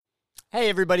Hey,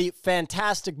 everybody.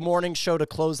 Fantastic morning show to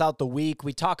close out the week.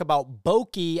 We talk about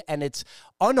Boki and its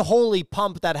unholy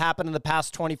pump that happened in the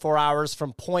past 24 hours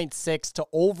from 0.6 to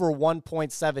over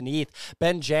 1.7 ETH.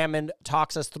 Benjamin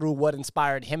talks us through what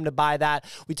inspired him to buy that.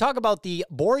 We talk about the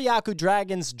Boryaku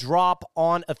Dragons drop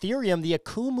on Ethereum, the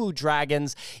Akumu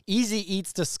Dragons. Easy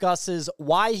Eats discusses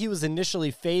why he was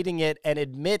initially fading it and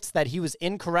admits that he was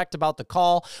incorrect about the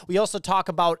call. We also talk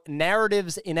about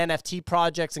narratives in NFT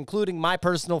projects, including my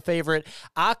personal favorite,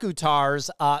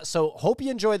 Akutars. So hope you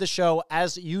enjoy the show.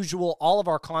 As usual, all of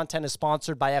our content is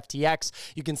sponsored by FTX.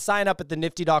 You can sign up at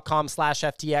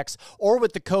thenifty.com/FTX or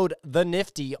with the code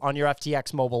THENIFTY on your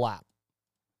FTX mobile app.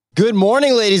 Good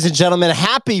morning, ladies and gentlemen.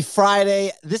 Happy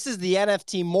Friday. This is the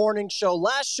NFT morning show,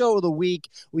 last show of the week.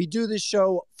 We do this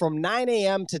show from 9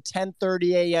 a.m. to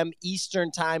 10:30 a.m. Eastern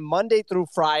time, Monday through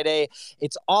Friday.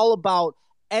 It's all about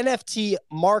NFT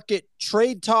market,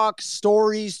 trade talk,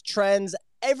 stories, trends,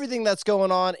 everything that's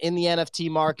going on in the NFT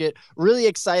market. Really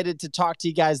excited to talk to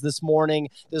you guys this morning.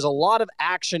 There's a lot of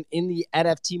action in the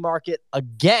NFT market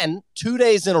again, 2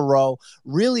 days in a row.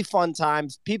 Really fun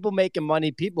times. People making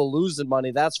money, people losing money,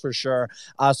 that's for sure.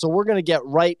 So we're going to get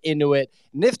right into it.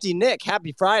 Nifty Nick,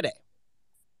 happy Friday.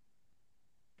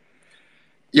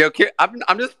 Yo,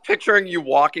 I'm just picturing you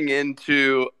walking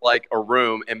into like a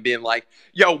room and being like,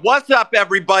 yo, what's up,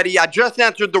 everybody? I just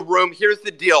entered the room. Here's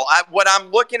the deal. What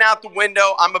I'm looking out the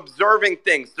window, I'm observing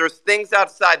things. There's things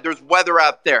outside. There's weather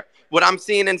out there. What I'm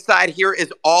seeing inside here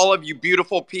is all of you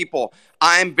beautiful people.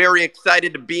 I'm very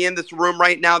excited to be in this room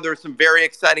right now. There's some very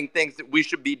exciting things that we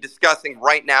should be discussing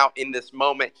right now in this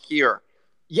moment here.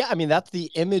 Yeah, I mean, that's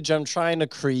the image I'm trying to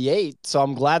create. So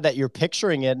I'm glad that you're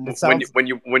picturing it. And it sounds, when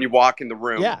you walk in the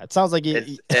room. Yeah, it sounds like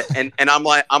and I'm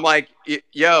like,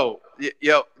 yo,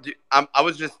 I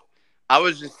was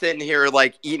just sitting here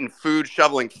like eating food,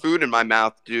 shoveling food in my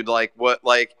mouth, dude. Like what?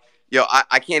 Like, yo,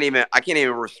 I can't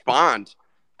even respond.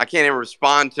 I can't even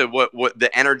respond to what the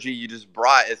energy you just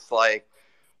brought. It's like,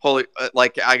 holy,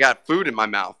 like I got food in my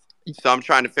mouth. So I'm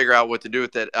trying to figure out what to do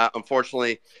with it.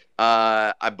 Unfortunately,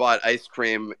 I bought ice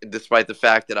cream despite the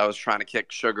fact that I was trying to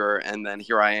kick sugar. And then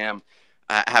here I am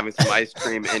having some ice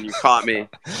cream and you caught me.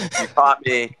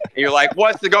 And you're like,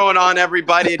 what's going on,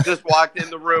 everybody? Just walked in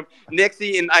the room. Nick's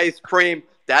eating ice cream.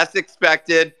 That's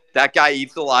expected. That guy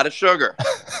eats a lot of sugar.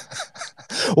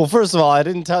 Well, first of all, I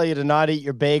didn't tell you to not eat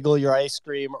your bagel, your ice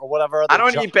cream, or whatever. I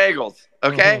don't eat bagels,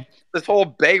 okay? Mm-hmm. This whole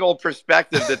bagel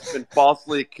perspective that's been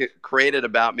falsely created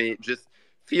about me just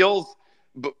feels,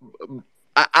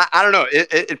 I don't know.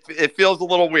 It feels a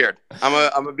little weird. I'm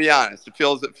gonna be honest. It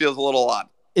feels a little odd.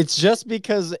 It's just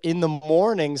because in the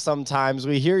morning sometimes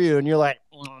we hear you and you're like,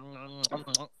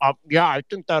 yeah, I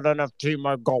think that NFT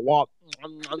might go up.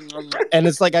 And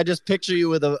it's like I just picture you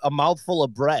with a mouthful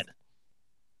of bread.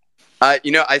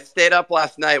 I stayed up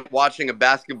last night watching a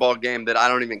basketball game that I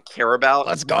don't even care about.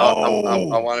 Let's go.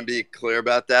 I want to be clear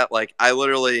about that. Like, I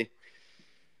literally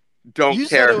don't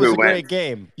care who wins. You said it was a great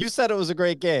game. You said it was a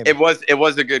great game. It was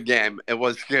a good game. It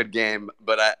was a good game,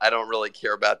 but I don't really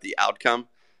care about the outcome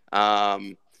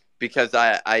because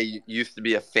I used to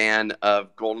be a fan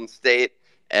of Golden State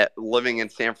living in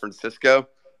San Francisco,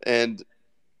 and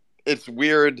it's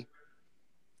weird.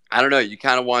 I don't know. You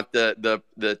kind of want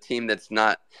the team that's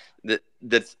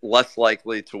less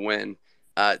likely to win,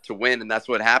 and that's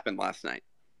what happened last night.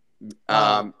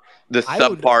 The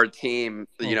subpar team,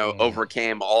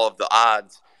 overcame all of the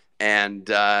odds and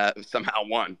somehow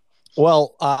won.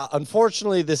 Well,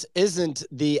 unfortunately, this isn't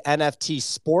the NFT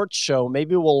sports show.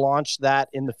 Maybe we'll launch that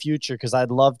in the future because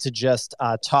I'd love to just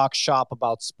talk shop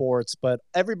about sports. But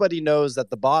everybody knows that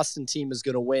the Boston team is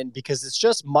going to win because it's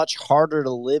just much harder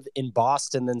to live in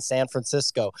Boston than San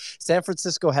Francisco. San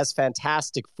Francisco has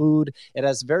fantastic food. It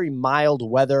has very mild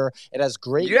weather. It has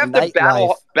great nightlife. You have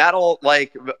to battle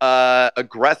like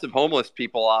aggressive homeless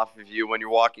people off of you when you're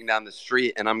walking down the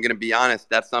street. And I'm going to be honest,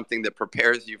 that's something that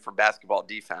prepares you for basketball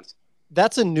defense.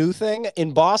 That's a new thing.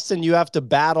 In Boston, you have to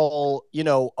battle,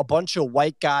 a bunch of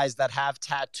white guys that have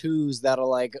tattoos that are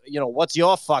like, what's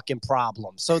your fucking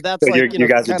problem? So that's so like, you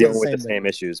guys are dealing with the same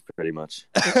issues pretty much.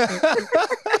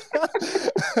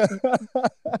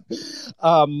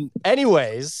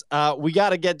 Anyways, we got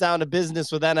to get down to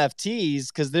business with NFTs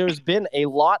because there's been a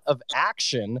lot of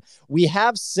action. We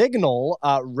have Signal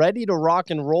ready to rock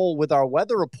and roll with our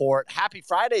weather report. Happy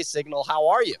Friday, Signal. How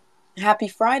are you? Happy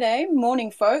Friday. Morning,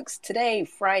 folks. Today,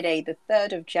 Friday, the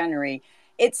 3rd of January.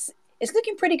 It's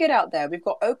looking pretty good out there. We've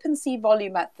got OpenSea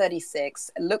volume at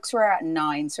 36. Looks we're at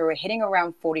 9, so we're hitting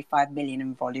around 45 million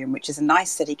in volume, which is a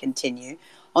nice steady continue.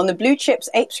 On the blue chips,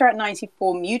 apes are at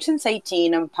 94, mutants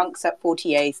 18, and punks at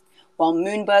 48. while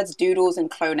Moonbirds, Doodles, and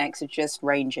CloneX are just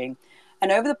ranging.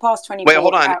 And over the past 24 Wait,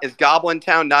 hold on. Is Goblin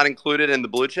Town not included in the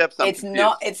blue chips? It's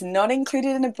not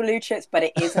included in the blue chips, but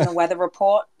it is in the weather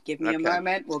report. Give me a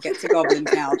moment. We'll get to Goblin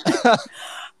Town.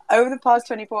 Over the past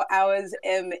 24 hours,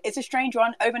 it's a strange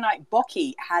one. Overnight,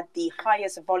 Boki had the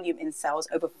highest volume in sales,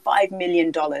 over $5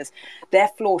 million. Their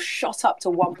floor shot up to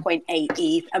 1.8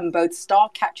 ETH, and both Star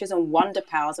Catchers and Wonder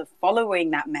Pals are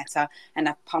following that meta and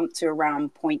have pumped to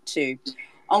around 0.2.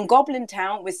 On Goblin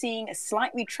Town, we're seeing a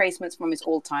slight retracement from its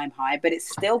all-time high, but it's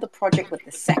still the project with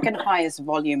the second highest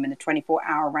volume in the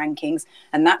 24-hour rankings,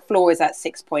 and that floor is at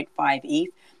 6.5 ETH.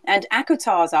 And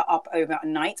Akutars are up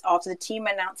overnight after the team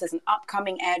announces an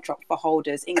upcoming airdrop for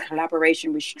holders in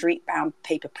collaboration with Streetbound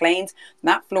Paper Planes.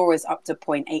 That floor is up to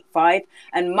 0.85.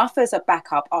 And Muffers are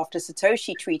back up after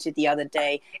Satoshi tweeted the other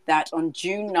day that on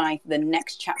June 9th, the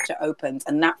next chapter opens,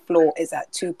 and that floor is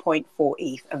at 2.4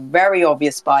 ETH. A very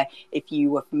obvious buy if you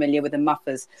were familiar with the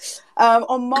Muffers.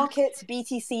 On markets,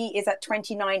 BTC is at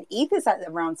 29. ETH is at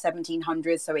around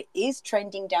 1,700, so it is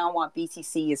trending down while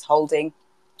BTC is holding.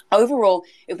 Overall,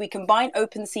 if we combine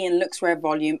OpenSea and LooksRare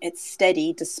volume, it's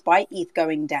steady despite ETH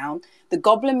going down. The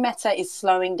Goblin meta is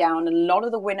slowing down. A lot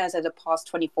of the winners of the past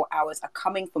 24 hours are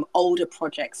coming from older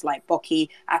projects like Boki,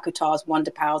 Akutars,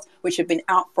 Wonder Pals, which have been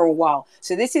out for a while.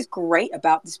 So this is great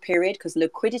about this period because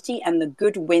liquidity and the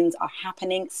good wins are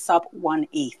happening sub 1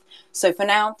 ETH. So for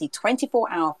now, the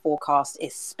 24-hour forecast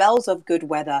is spells of good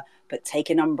weather, but take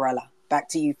an umbrella. Back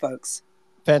to you, folks.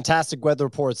 Fantastic weather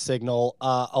report, Signal.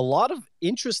 A lot of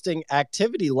interesting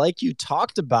activity like you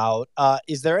talked about.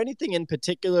 Is there anything in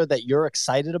particular that you're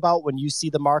excited about when you see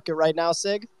the market right now,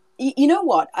 Sig? You know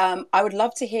what? I would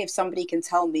love to hear if somebody can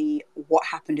tell me what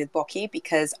happened with Boki,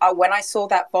 because when I saw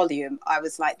that volume, I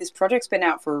was like, this project's been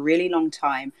out for a really long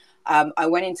time. I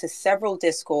went into several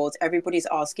Discords. Everybody's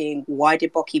asking, why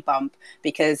did Boki bump?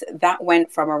 Because that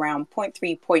went from around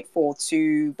 0.3, 0.4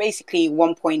 to basically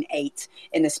 1.8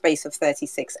 in the space of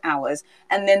 36 hours.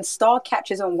 And then Star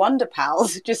Catchers and Wonder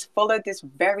Pals just followed this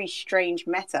very strange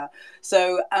meta.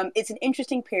 So it's an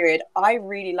interesting period. I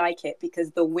really like it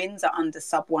because the wins are under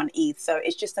sub 1 ETH. So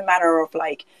it's just a matter of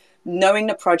like knowing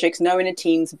the projects, knowing the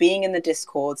teams, being in the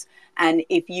Discords. And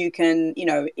if you can,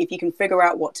 figure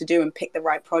out what to do and pick the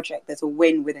right project, there's a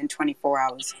win within 24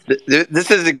 hours.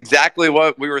 This is exactly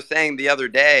what we were saying the other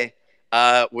day,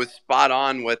 was spot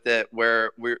on with it,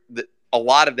 where a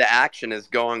lot of the action is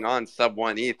going on sub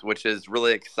 1 ETH, which is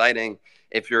really exciting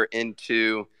if you're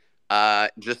into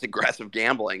just aggressive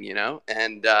gambling,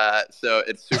 and so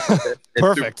it's super,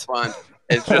 perfect. Super fun.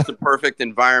 It's just a perfect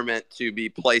environment to be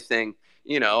placing,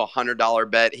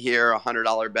 $100 bet here,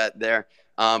 $100 bet there.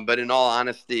 But in all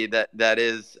honesty, that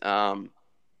is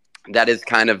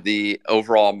kind of the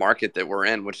overall market that we're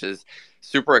in, which is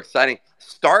super exciting.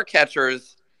 Star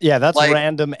Catchers. Yeah, that's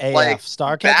random AF.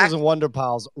 Star Catchers and Wonder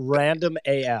Pals, random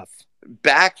AF.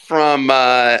 Back from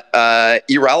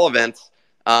irrelevance,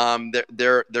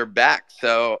 they're back.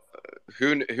 So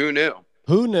who knew?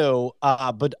 Who knew?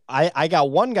 But I got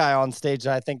one guy on stage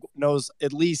that I think knows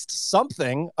at least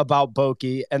something about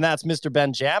Boki, and that's Mr.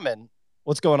 Benjamin.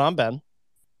 What's going on, Ben?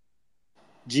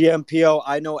 GMPO,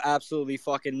 I know absolutely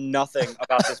fucking nothing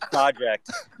about this project,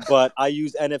 but I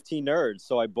use NFT Nerds,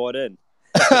 so I bought in.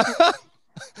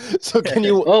 So can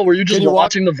you? Oh, were you just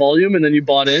watching the volume and then you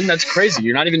bought in? That's crazy.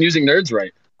 You're not even using Nerds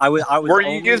right. I was. Were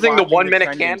you using the 1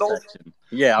 minute candles?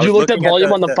 Yeah. You looked at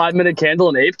volume on the 5 minute candle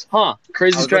and aped? Huh.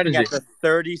 Crazy strategy. Looking at the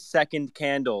 30-second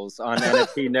candles on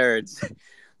NFT Nerds.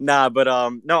 Nah, but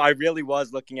no, I really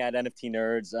was looking at NFT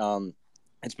Nerds.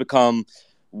 It's become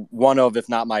one of, if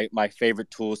not my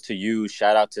favorite tools to use.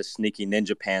 Shout out to Sneaky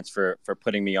Ninja Pants for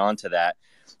putting me onto that.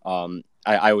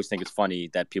 I always think it's funny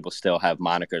that people still have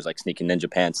monikers like Sneaky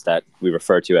Ninja Pants that we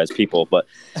refer to as people. But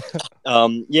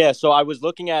yeah, so I was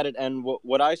looking at it, and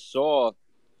what I saw,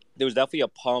 there was definitely a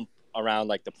pump around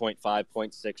like the 0.5,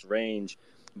 0.6 range.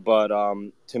 But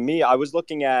to me, I was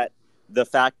looking at the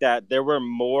fact that there were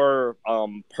more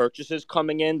purchases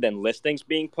coming in than listings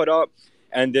being put up.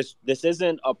 And this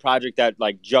isn't a project that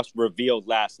like just revealed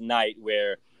last night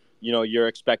where, you're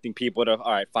expecting people to,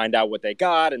 all right, find out what they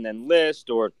got and then list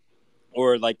or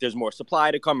like there's more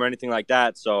supply to come or anything like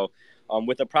that. So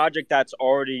with a project that's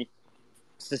already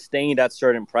sustained at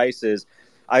certain prices,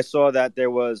 I saw that there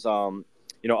was,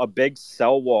 a big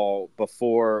sell wall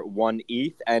before 1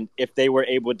 ETH. And if they were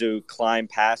able to climb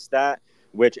past that,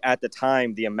 which at the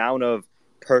time, the amount of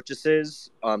purchases,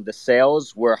 the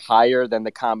sales were higher than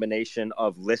the combination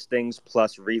of listings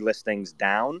plus relistings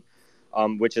down,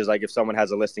 which is like if someone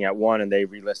has a listing at 1 and they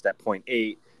relist at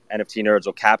 0.8, NFT Nerds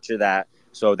will capture that.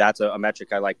 So that's a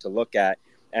metric I like to look at.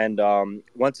 And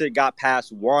once it got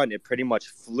past 1, it pretty much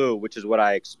flew, which is what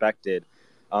I expected.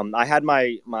 I had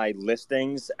my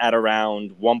listings at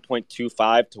around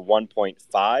 1.25 to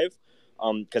 1.5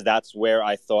 because that's where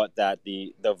I thought that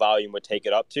the volume would take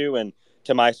it up to. And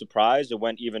to my surprise, it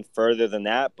went even further than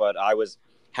that. But I was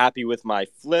happy with my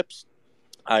flips.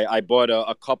 I bought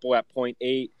a couple at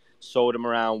 0.8, sold them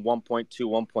around 1.2,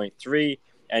 1.3,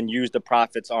 and used the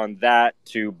profits on that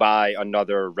to buy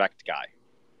another wrecked guy.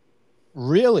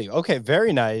 Really? Okay,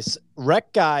 very nice.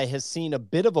 Rec Guy has seen a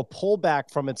bit of a pullback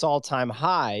from its all-time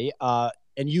high,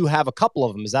 and you have a couple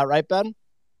of them. Is that right, Ben?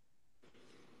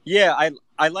 Yeah,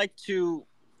 I like to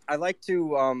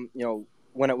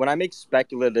when I make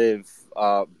speculative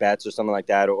bets or something like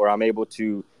that, or I'm able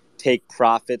to take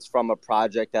profits from a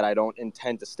project that I don't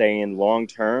intend to stay in long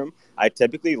term, I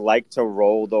typically like to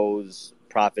roll those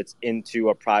profits into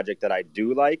a project that I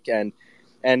do like.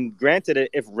 And granted,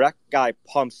 if Rec Guy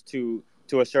pumps to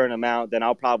a certain amount, then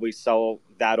I'll probably sell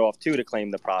that off too to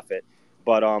claim the profit.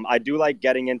 But I do like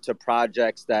getting into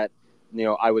projects that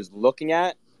I was looking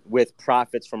at with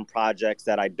profits from projects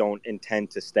that I don't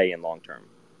intend to stay in long term.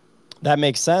 That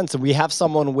makes sense. And we have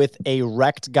someone with a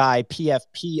Wrecked Guy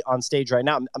PFP on stage right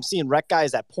now. I'm seeing Wrecked Guy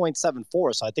is at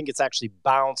 0.74, so I think it's actually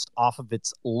bounced off of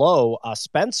its low.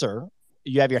 Spencer,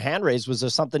 you have your hand raised. Was there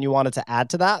something you wanted to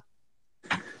add to that?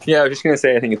 Yeah, I was just going to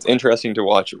say, I think it's interesting to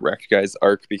watch Wrecked Guy's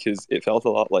arc because it felt a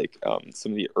lot like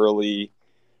some of the early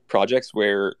projects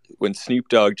where when Snoop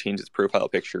Dogg changed his profile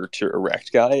picture to a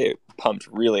Wrecked Guy, it pumped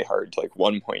really hard to like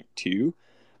 1.2.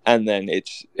 And then it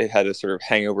had a sort of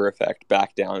hangover effect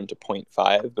back down to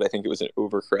 0.5, but I think it was an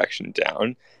overcorrection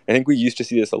down. I think we used to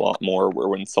see this a lot more where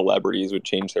when celebrities would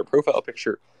change their profile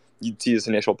picture, you'd see this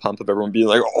initial pump of everyone being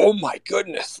like, oh my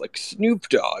goodness, like Snoop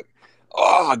Dogg.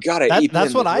 Oh, God,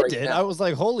 that's what I did. Now. I was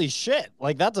like, holy shit,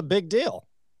 like that's a big deal.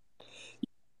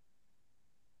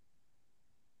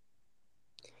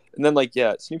 And then, like,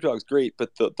 yeah, Snoop Dogg's great,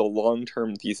 but the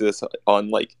long-term thesis on,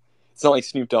 like, it's not like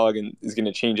Snoop Dogg is going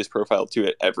to change his profile to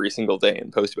it every single day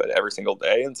and post about it every single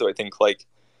day. And so I think, like,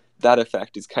 that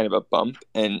effect is kind of a bump.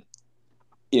 And,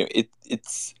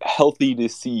 it's healthy to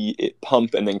see it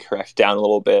pump and then correct down a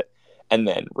little bit and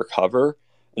then recover.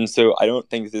 And so I don't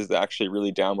think this is actually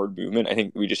really downward movement. I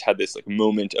think we just had this, like,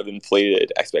 moment of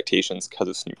inflated expectations because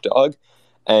of Snoop Dogg.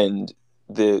 And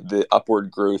the upward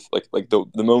growth, like the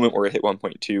moment where it hit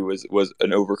 1.2 was an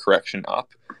overcorrection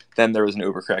up. Then there was an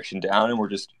overcorrection down, and we're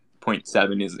just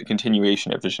 0.7 is a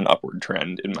continuation of just an upward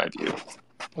trend in my view.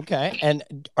 Okay.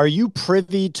 And are you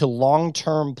privy to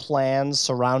long-term plans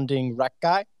surrounding Rec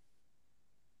Guy?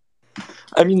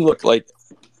 I mean, look, like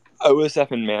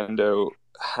OSF and Mando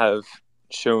have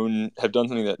done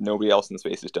something that nobody else in the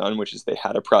space has done, which is they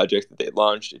had a project that they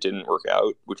launched, it didn't work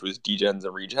out, which was degens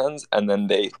and regens, and then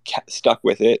they stuck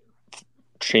with it,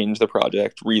 changed the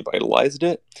project, revitalized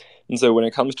it. And so when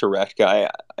it comes to Rec Guy,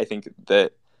 I think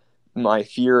that my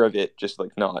fear of it just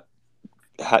like not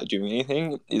doing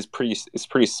anything is pretty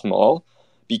small,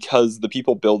 because the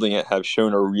people building it have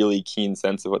shown a really keen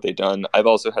sense of what they've done. I've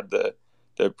also had the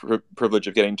privilege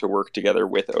of getting to work together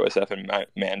with OSF and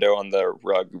Mando on the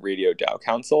Rug Radio DAO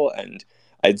Council, and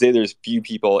I'd say there's few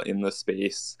people in the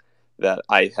space that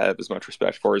I have as much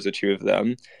respect for as the two of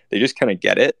them. They just kind of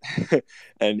get it.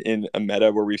 And in a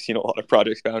meta where we've seen a lot of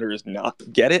project founders not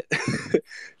get it,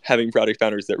 having project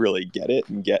founders that really get it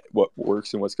and get what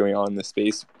works and what's going on in the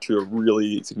space to a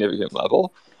really significant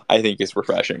level, I think is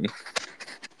refreshing.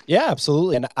 Yeah,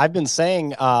 absolutely. And I've been saying,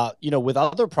 with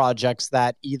other projects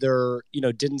that either,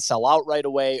 didn't sell out right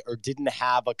away or didn't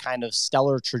have a kind of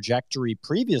stellar trajectory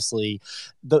previously,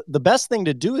 the best thing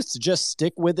to do is to just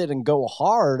stick with it and go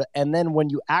hard. And then when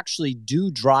you actually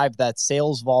do drive that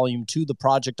sales volume to the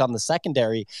project on the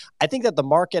secondary, I think that the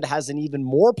market has an even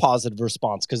more positive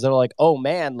response, because they're like, oh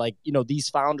man, like, these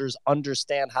founders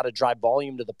understand how to drive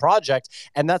volume to the project.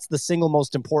 And that's the single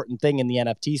most important thing in the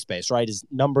NFT space, right? Is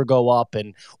number go up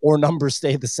or numbers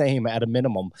stay the same at a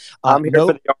minimum. I'm here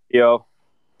for the audio.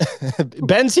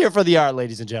 Ben's here for the art,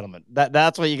 ladies and gentlemen.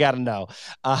 That's what you got to know.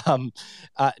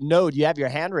 Node, you have your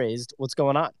hand raised. What's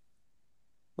going on?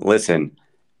 Listen,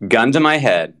 gun to my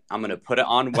head, I'm going to put it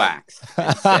on wax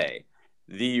and say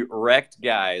the Wrecked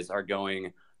Guys are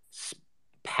going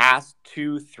past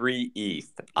 2-3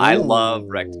 ETH. I love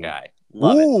Wrecked Guy.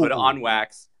 Love it. Put it on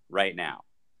wax right now.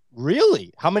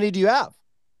 Really? How many do you have?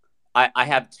 I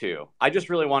have 2. I just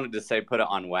really wanted to say put it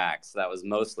on wax. That was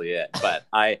mostly it. But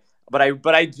I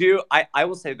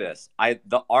will say this.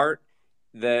 The art,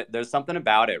 there's something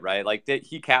about it, right? Like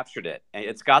he captured it.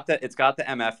 It's got the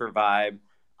MFer vibe.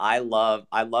 I love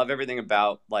everything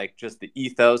about like just the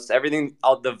ethos, everything,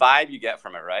 all the vibe you get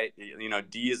from it, right? You know,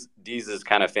 D's is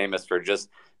kind of famous for just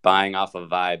buying off of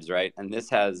vibes, right? And this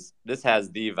has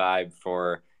the vibe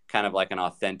for kind of like an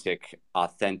authentic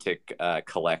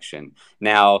collection.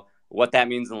 Now, what that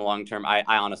means in the long term, I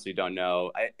honestly don't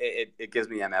know. It gives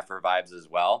me MFR vibes as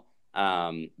well.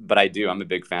 But I'm a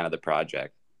big fan of the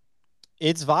project.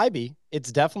 It's vibey.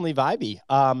 It's definitely vibey.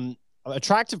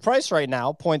 Attractive price right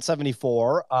now,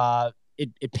 0.74.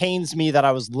 It pains me that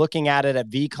I was looking at it at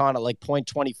VCon at like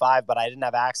 0.25, but I didn't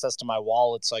have access to my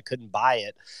wallet, so I couldn't buy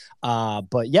it.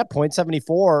 But yeah,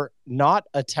 0.74, not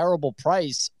a terrible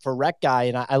price for Rec Guy.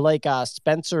 And I like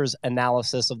Spencer's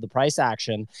analysis of the price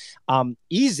action.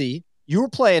 Easy. You were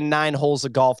playing 9 holes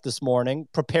of golf this morning,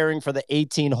 preparing for the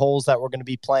 18 holes that we're going to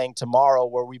be playing tomorrow,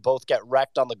 where we both get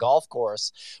wrecked on the golf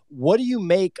course. What do you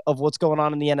make of what's going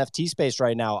on in the NFT space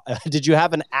right now? Did you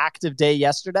have an active day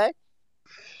yesterday?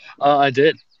 I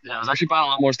did. Yeah, I was actually buying a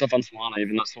lot more stuff on Solana,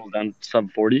 even though it's sold down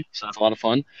sub 40, so that's a lot of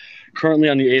fun. Currently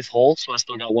on the 8th hole, so I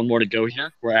still got one more to go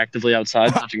here. We're actively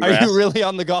outside touching Are grass. you really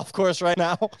on the golf course right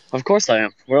now? Of course I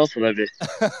am. Where else would I be?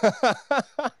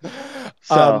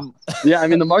 So, yeah, I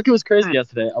mean, the market was crazy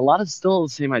yesterday. A lot of still the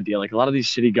same idea. Like a lot of these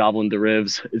shitty goblin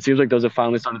derivatives, it seems like those have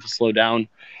finally started to slow down.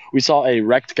 We saw a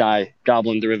wrecked guy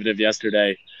goblin derivative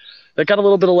yesterday that got a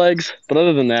little bit of legs, but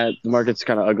other than that, the market's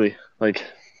kind of ugly. Like,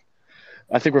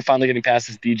 I think we're finally getting past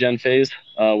this degen phase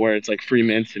where it's like free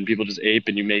mints and people just ape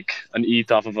and you make an ETH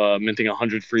off of minting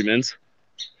 100 free mints.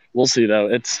 We'll see, though.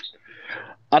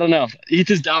 I don't know.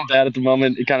 ETH is down bad at the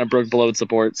moment. It kind of broke below its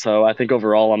support. So I think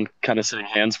overall I'm kind of sitting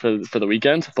hands for the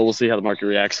weekend, but we'll see how the market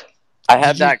reacts. I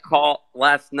had that call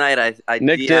last night. I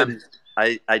Nick DM'd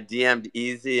I DM'd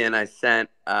Easy and I sent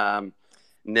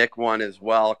Nick one as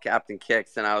well, Captain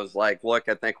Kicks, and I was like, look,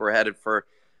 I think we're headed for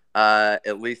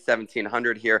at least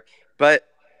 1,700 here. But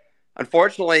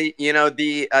unfortunately, you know,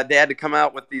 they had to come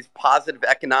out with these positive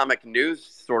economic news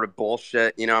sort of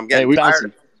bullshit. You know, I'm getting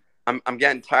tired. I'm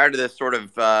getting tired of this sort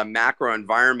of macro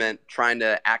environment trying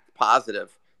to act positive.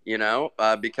 You know,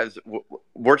 because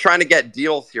we're trying to get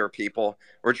deals here, people.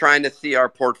 We're trying to see our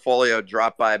portfolio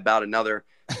drop by about another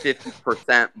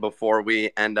 50% before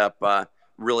we end up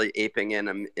really aping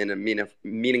in a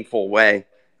meaningful way.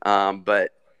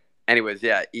 But anyways,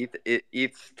 yeah,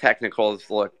 ETH's technicals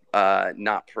look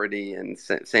not pretty, and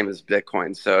same as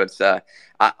Bitcoin. So it's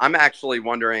I'm actually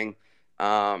wondering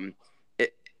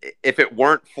if it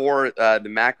weren't for the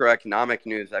macroeconomic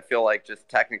news, I feel like just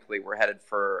technically we're headed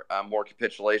for more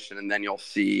capitulation, and then you'll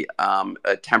see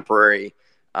a temporary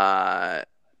slowdown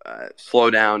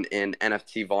in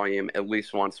NFT volume at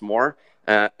least once more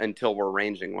until we're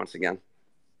ranging once again.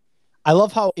 I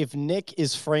love how if Nick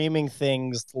is framing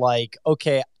things like,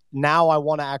 okay, now I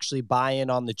want to actually buy in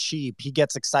on the cheap, he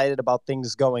gets excited about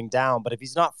things going down. But if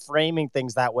he's not framing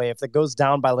things that way, if it goes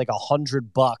down by like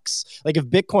 $100, like if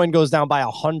Bitcoin goes down by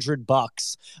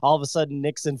 $100, all of a sudden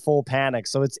Nick's in full panic.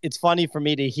 So it's funny for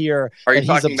me to hear. Are you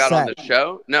talking about on the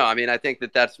show? No, I mean, I think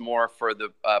that's more for the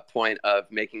point of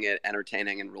making it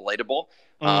entertaining and relatable.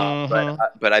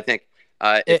 But I think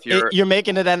if you're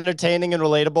making it entertaining and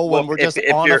relatable when we're just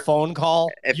on a phone call,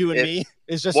 you and me.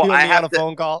 It's just you and me on a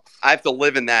phone call. I have to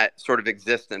live in that sort of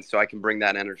existence so I can bring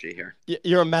that energy here.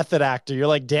 You're a method actor. You're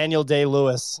like Daniel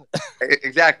Day-Lewis.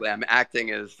 Exactly. I'm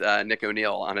acting as Nick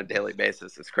O'Neill on a daily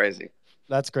basis. It's crazy.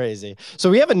 That's crazy. So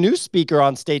we have a new speaker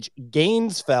on stage,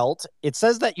 Gainsfeld. It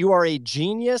says that you are a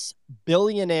genius,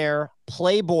 billionaire,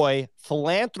 playboy,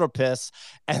 philanthropist,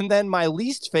 and then my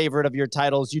least favorite of your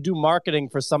titles, you do marketing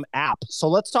for some app. So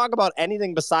let's talk about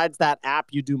anything besides that app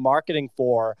you do marketing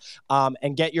for,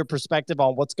 and get your perspective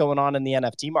on what's going on in the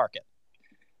NFT market.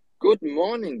 Good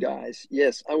morning, guys.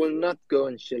 Yes, I will not go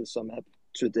and chill some app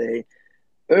today.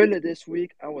 Earlier this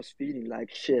week, I was feeling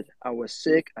like shit. I was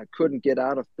sick. I couldn't get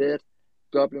out of bed.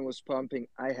 Goblin was pumping.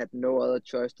 I had no other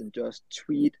choice than just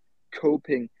tweet,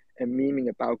 coping, and memeing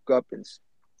about goblins.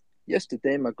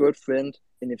 Yesterday, my good friend,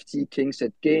 NFT King,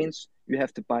 said, Gains, you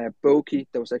have to buy a bogey.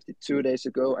 That was actually 2 days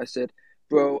ago. I said,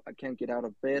 bro, I can't get out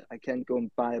of bed. I can't go and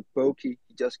buy a bogey.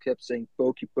 He just kept saying,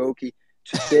 bogey.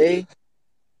 Today,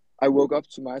 I woke up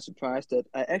to my surprise that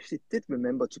I actually did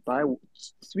remember to buy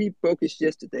 3 bogeys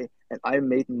yesterday, and I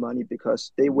made money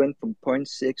because they went from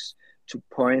 0.6 to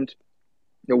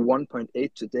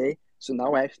 1.8 today. So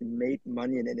now I actually made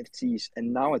money in NFTs,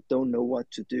 and now I don't know what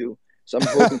to do. So I'm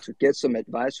hoping to get some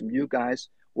advice from you guys.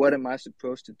 What am I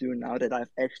supposed to do now that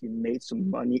I've actually made some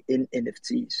money in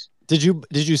NFTs? Did you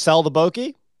sell the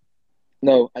bogey?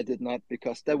 No, I did not,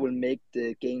 because that will make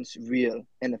the gains real.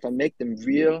 And if I make them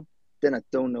real, then I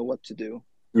don't know what to do.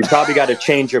 You probably got to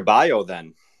change your bio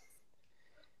then.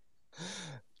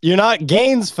 You're not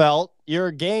gains felt.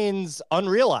 You're gains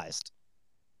unrealized.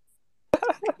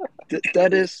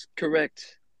 That is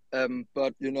correct.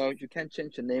 But you can't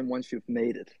change your name once you've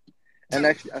made it. And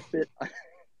actually,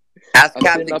 Ask I've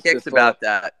Captain been up Kicks before. about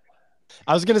that.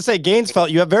 I was going to say, gains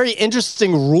felt. You have very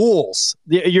interesting rules.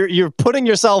 You're putting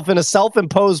yourself in a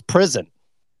self-imposed prison.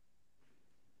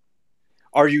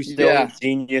 Are you still Yeah. a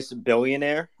genius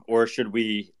billionaire, or should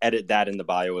we edit that in the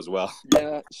bio as well?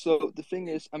 Yeah. So the thing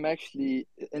is,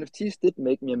 NFTs did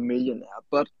make me a millionaire,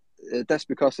 but that's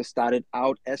because I started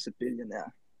out as a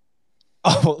billionaire.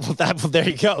 Oh, well, there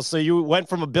you go. So you went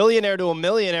from a billionaire to a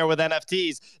millionaire with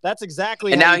NFTs. That's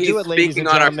exactly And how now you do he's it, ladies speaking and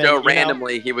on our gentlemen. show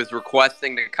randomly. He was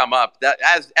requesting to come up. That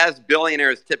as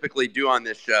billionaires typically do on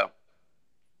this show.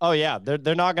 Oh yeah,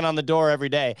 they're knocking on the door every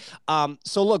day.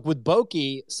 So look, with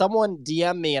Boki, someone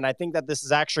DM'd me, and I think that this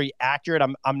is actually accurate.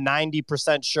 I'm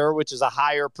 90% sure, which is a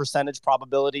higher percentage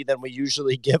probability than we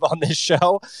usually give on this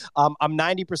show. I'm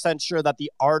 90% sure that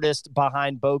the artist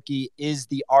behind Boki is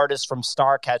the artist from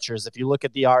Starcatchers. If you look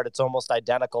at the art, it's almost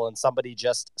identical, and somebody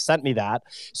just sent me that.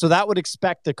 So that would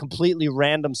expect a completely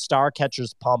random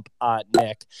Starcatchers pump,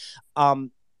 Nick.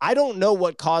 I don't know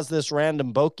what caused this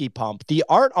random Boki pump. The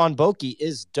art on Boki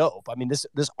is dope. I mean,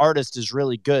 this artist is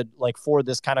really good, like for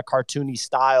this kind of cartoony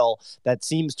style that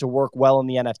seems to work well in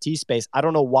the NFT space. I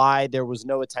don't know why there was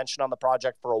no attention on the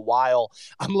project for a while.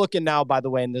 I'm looking now, by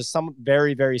the way, and there's some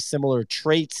very, very similar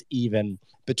traits even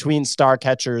between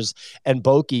Starcatchers and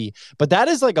Boki. But that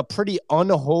is like a pretty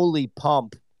unholy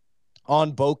pump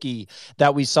on Boki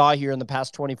that we saw here in the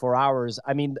past 24 hours.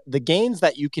 I mean, the gains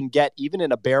that you can get even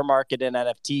in a bear market in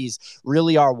NFTs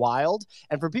really are wild.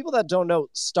 And for people that don't know,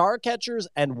 Starcatchers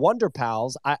and Wonder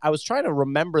Pals, I was trying to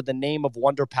remember the name of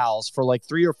Wonder Pals for like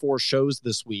 3 or 4 shows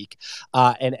this week.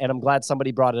 And I'm glad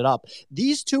somebody brought it up.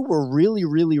 These two were really,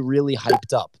 really, really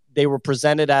hyped up. They were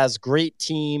presented as great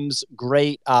teams,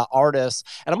 great artists.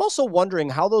 And I'm also wondering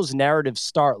how those narratives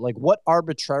start. Like what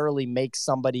arbitrarily makes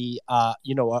somebody,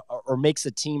 or makes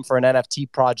a team for an NFT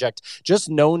project just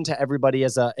known to everybody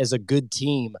as a good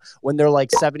team when they're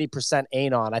like 70%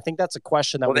 anon? I think that's a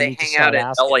question that we need to start asking. They hang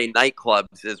out at LA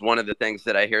nightclubs is one of the things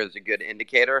that I hear is a good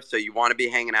indicator. So you want to be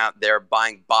hanging out there,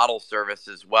 buying bottle service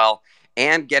as well,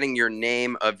 and getting your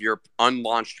name of your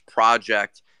unlaunched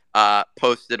project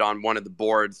posted on one of the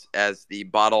boards as the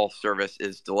bottle service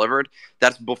is delivered.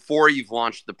 That's before you've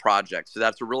launched the project. So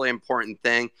that's a really important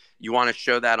thing. You want to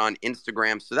show that on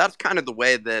Instagram. So that's kind of the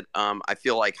way that I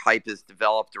feel like hype is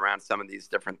developed around some of these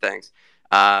different things.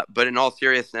 But in all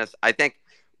seriousness, I think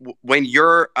when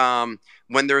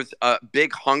there's a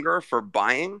big hunger for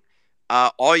buying,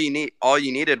 all you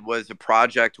needed was a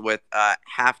project with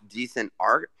half decent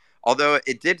art. Although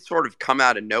it did sort of come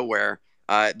out of nowhere.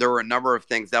 There were a number of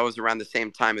things. That was around the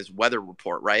same time as Weather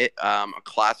Report, right? A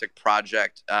classic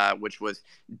project, which was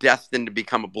destined to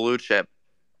become a blue chip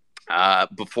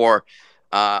before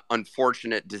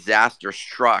unfortunate disaster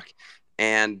struck.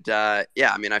 And I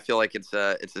mean, I feel like it's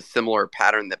a similar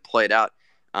pattern that played out.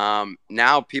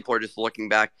 Now people are just looking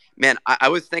back. Man, I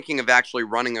was thinking of actually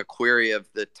running a query of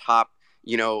the top,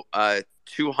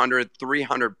 200,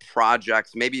 300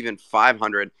 projects, maybe even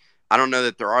 500. I don't know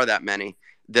that there are that many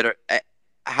that are.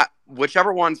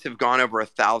 Whichever ones have gone over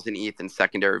 1,000 ETH in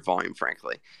secondary volume,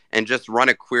 frankly, and just run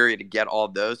a query to get all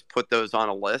those, put those on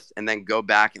a list, and then go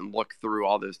back and look through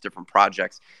all those different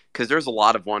projects. Because there's a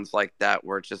lot of ones like that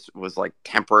where it just was like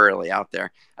temporarily out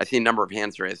there. I see a number of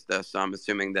hands raised though, so I'm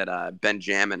assuming that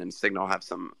Benjamin and Signal have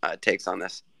some takes on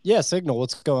this. Yeah, Signal,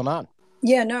 what's going on?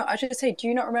 Yeah, no, I should say, do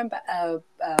you not remember a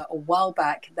while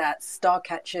back that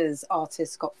Starcatcher's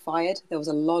artist got fired? There was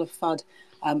a lot of FUD.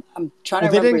 I'm trying to remember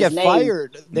they didn't his get name.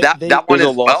 fired. That one There's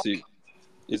is a lawsuit.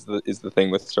 Is the thing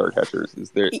with Starcatchers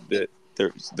is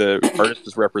the artist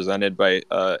was represented by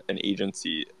an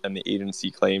agency, and the agency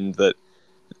claimed that,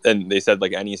 and they said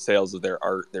like any sales of their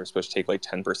art they're supposed to take like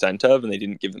 10% of, and they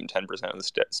didn't give them 10% of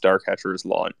the Starcatchers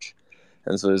launch,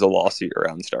 and so there's a lawsuit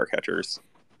around Starcatchers.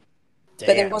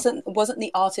 But it wasn't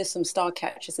the artist from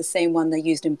Starcatchers the same one they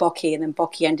used in Boki, and then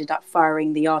Boki ended up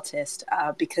firing the artist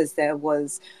because there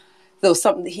was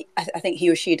something. I think he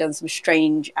or she had done some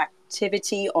strange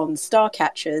activity on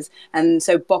Starcatchers, and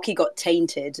so Boki got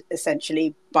tainted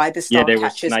essentially by the Starcatchers they were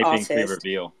sniping artist.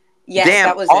 pre-reveal. Yes, Damn,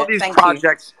 that was all it. these Thank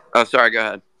projects. You. Oh, sorry. Go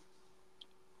ahead.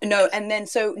 No, and then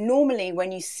so normally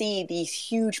when you see these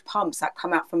huge pumps that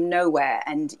come out from nowhere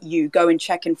and you go and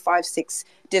check in 5-6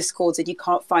 discords and you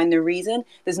can't find the reason,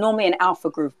 there's normally an alpha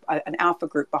group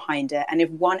behind it. And if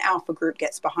one alpha group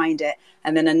gets behind it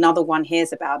and then another one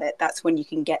hears about it, that's when you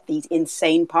can get these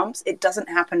insane pumps. It doesn't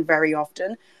happen very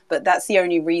often, but that's the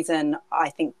only reason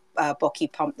I think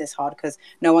Boki pumped this hard? Because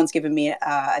no one's given me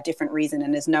a different reason,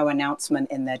 and there's no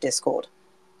announcement in their Discord.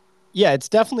 Yeah, it's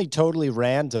definitely totally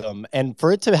random. And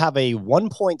for it to have a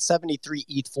 1.73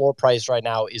 ETH floor price right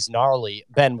now is gnarly.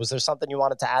 Ben, was there something you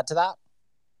wanted to add to that?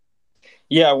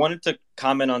 Yeah, I wanted to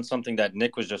comment on something that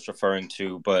Nick was just referring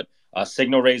to, but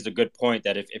Signal raised a good point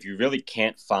that if you really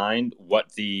can't find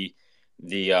what the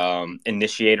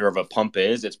initiator of a pump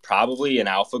is, it's probably an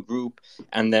alpha group.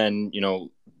 And then,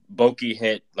 Boki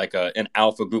hit like an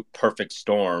alpha group perfect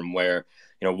storm where,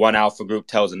 one alpha group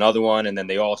tells another one, and then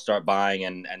they all start buying,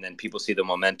 and then people see the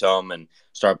momentum and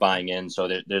start buying in. So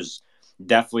there's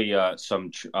definitely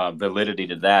some validity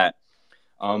to that.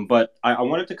 But I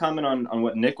wanted to comment on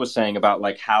what Nick was saying about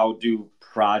like how do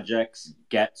projects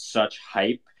get such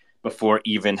hype before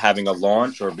even having a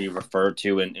launch or be referred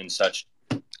to in such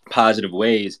positive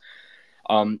ways.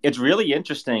 It's really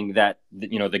interesting that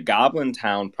the Goblin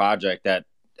Town project that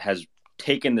has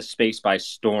taken the space by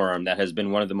storm, that has been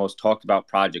one of the most talked about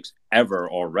projects ever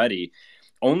already,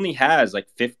 only has like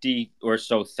 50 or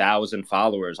so thousand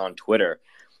followers on Twitter.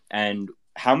 And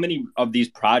how many of these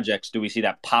projects do we see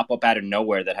that pop up out of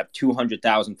nowhere that have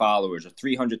 200,000 followers or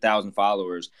 300,000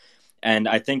 followers? And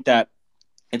I think that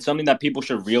it's something that people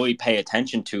should really pay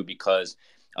attention to, because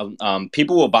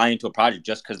people will buy into a project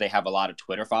just because they have a lot of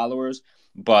Twitter followers,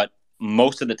 but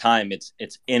most of the time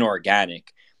it's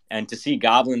inorganic. And to see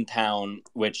Goblin Town,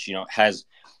 which has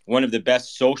one of the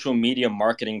best social media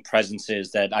marketing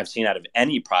presences that I've seen out of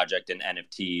any project in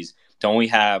NFTs, to only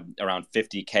have around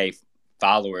 50K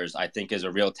followers, I think is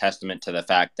a real testament to the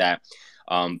fact that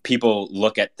people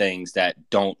look at things that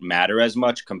don't matter as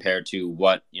much compared to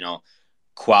what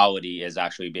quality is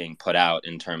actually being put out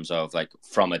in terms of like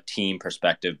from a team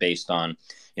perspective based on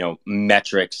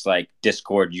metrics like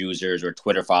Discord users or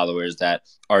Twitter followers that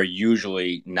are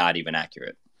usually not even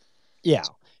accurate. Yeah.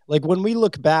 Like when we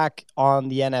look back on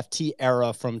the NFT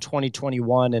era from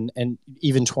 2021 and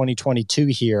even 2022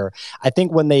 here, I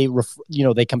think when they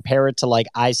they compare it to like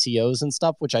ICOs and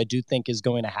stuff, which I do think is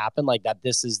going to happen, like that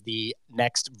this is the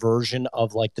next version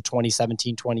of like the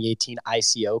 2017, 2018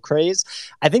 ICO craze.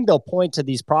 I think they'll point to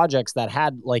these projects that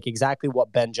had like exactly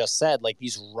what Ben just said, like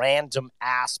these random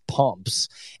ass pumps,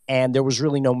 and there was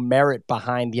really no merit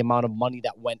behind the amount of money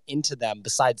that went into them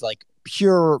besides like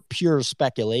pure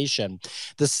speculation.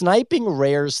 The sniping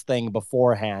rares thing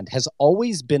beforehand has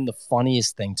always been the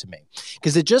funniest thing to me,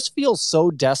 because it just feels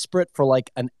so desperate for like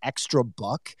an extra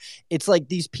buck. It's like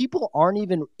these people aren't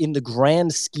even in the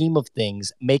grand scheme of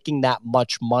things making that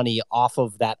much money off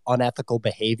of that unethical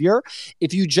behavior.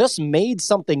 If you just made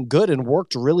something good and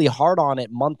worked really hard on it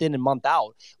month in and month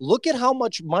out, look at how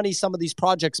much money some of these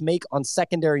projects make on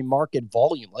secondary market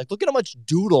volume. Like look at how much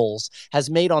Doodles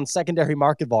has made on secondary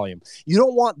market volume. You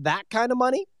don't want that kind of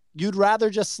money? You'd rather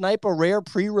just snipe a rare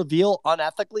pre-reveal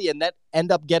unethically and then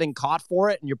end up getting caught for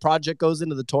it and your project goes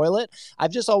into the toilet?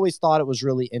 I've just always thought it was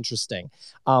really interesting.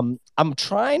 I'm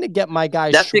trying to get my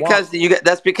guy That's because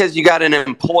you got an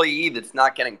employee that's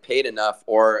not getting paid enough,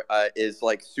 or is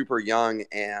like super young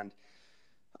and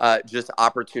just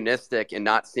opportunistic and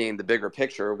not seeing the bigger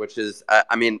picture, which is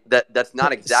that's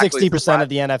not exactly 60% of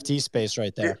the NFT space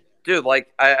right there. Dude,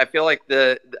 like I feel like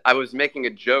I was making a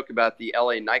joke about the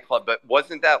LA nightclub, but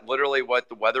wasn't that literally what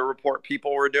the weather report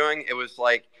people were doing? It was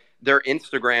like their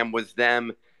Instagram was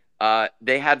them.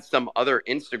 They had some other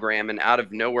Instagram, and out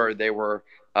of nowhere they were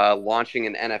launching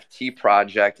an NFT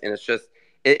project, and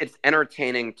it's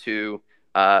entertaining to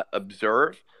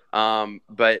observe.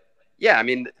 But yeah, I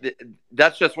mean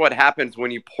that's just what happens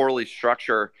when you poorly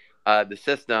structure the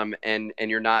system, and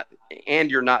you're not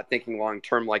thinking long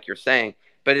term, like you're saying.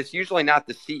 But it's usually not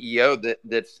the CEO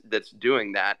that's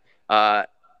doing that,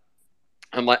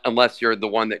 unless you're the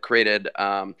one that created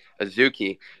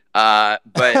Azuki.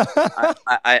 But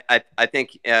I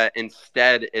think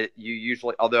instead you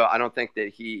usually, although I don't think that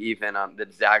he even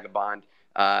that Zagabond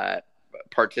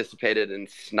participated in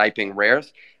sniping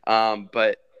rares.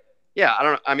 But yeah, I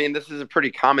don't know. I mean, this is a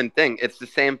pretty common thing. It's the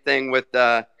same thing with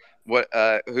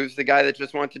who's the guy that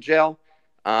just went to jail?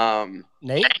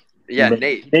 Nate. Yeah,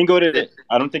 Nate. He didn't go to.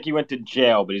 I don't think he went to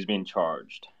jail, but he's being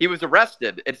charged. He was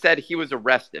arrested. It said he was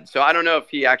arrested. So I don't know if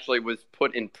he actually was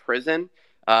put in prison.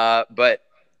 But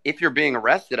if you're being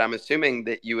arrested, I'm assuming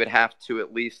that you would have to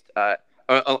at least,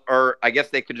 or I guess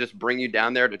they could just bring you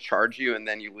down there to charge you and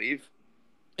then you leave.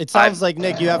 It sounds like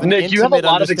Nick, you have a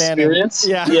lot of experience.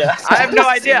 Yeah. I have no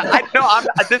idea.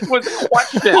 This was a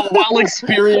question. A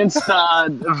well-experienced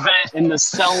vet in the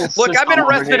cell. Look, I've been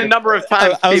arrested a number of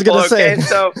times. I was going to say,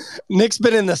 so Nick's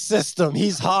been in the system.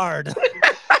 He's hard.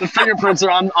 The fingerprints are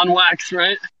on wax,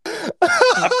 right?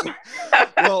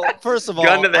 Well, first of all,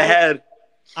 gun to the head.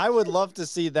 I would love to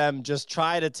see them just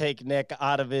try to take Nick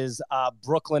out of his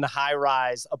Brooklyn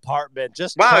high-rise apartment.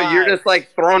 Just Wow, try. you're just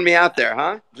like throwing me out there,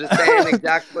 huh? Just saying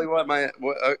exactly what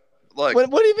look. What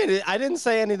do you mean? I didn't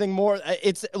say anything more.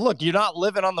 Look, you're not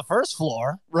living on the first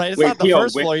floor, right? It's Wait, not the Theo,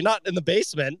 first floor. You're not in the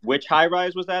basement. Which high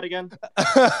rise was that again?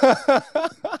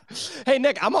 Hey,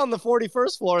 Nick, I'm on the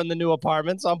 41st floor in the new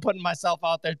apartment, so I'm putting myself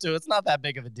out there too. It's not that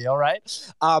big of a deal, right?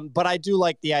 But I do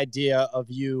like the idea of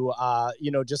you,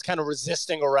 just kind of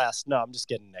resisting arrest. No, I'm just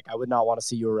kidding, Nick. I would not want to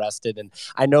see you arrested, and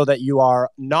I know that you are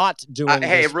not doing.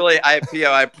 Hey, this. really,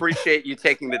 Theo, I appreciate you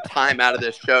taking the time out of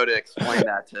this show to explain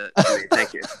that to me.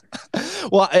 Thank you.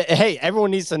 Well, hey,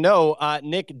 everyone needs to know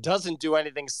Nick doesn't do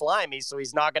anything slimy, so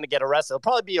he's not going to get arrested. He'll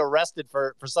probably be arrested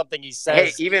for something he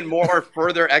says. Hey, even more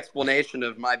further explanation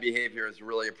of my behavior is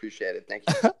really appreciated. Thank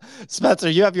you. Spencer,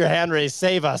 you have your hand raised.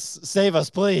 Save us,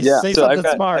 please. Yeah, Say so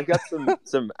something smart. I've got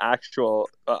some actual.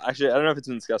 Actually, I don't know if it's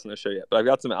been discussed on the show yet, but I've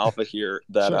got some alpha here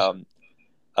that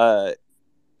Sure.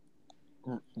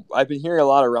 I've been hearing a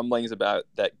lot of rumblings about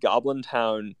that Goblin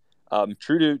Town.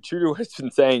 True to what it's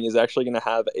been saying, is actually going to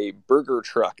have a burger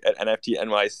truck at NFT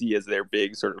NYC as their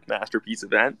big sort of masterpiece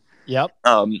event. Yep.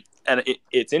 And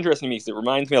it's interesting to me because it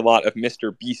reminds me a lot of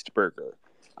Mr. Beast Burger,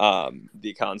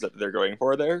 the concept that they're going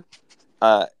for there.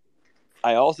 I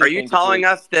also are you telling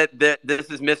us that this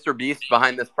is Mr. Beast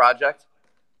behind this project?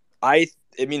 I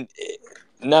mean,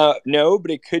 no,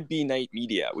 but it could be Night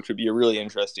Media, which would be a really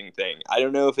interesting thing. I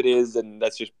don't know if it is, and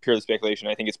that's just purely speculation.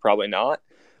 I think it's probably not.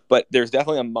 But there's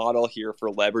definitely a model here for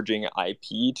leveraging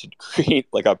IP to create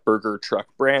like a burger truck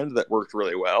brand that worked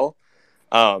really well.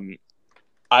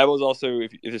 I was also,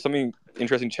 if there's something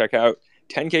interesting to check out,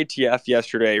 10KTF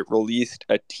yesterday released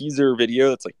a teaser video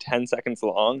that's like 10 seconds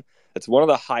long. It's one of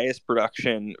the highest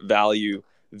production value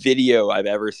video I've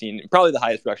ever seen. Probably the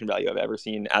highest production value I've ever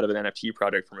seen out of an NFT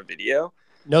project from a video.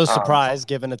 No surprise,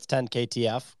 given it's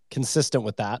 10KTF. Consistent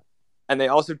with that. And they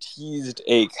also teased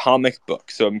a comic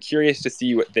book. So I'm curious to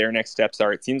see what their next steps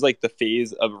are. It seems like the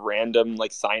phase of random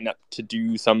like sign up to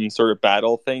do some sort of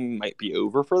battle thing might be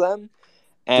over for them.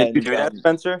 And, Did you do that,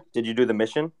 Spencer? Did you do the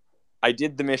mission? I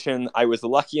did the mission. I was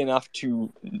lucky enough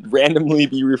to randomly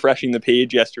be refreshing the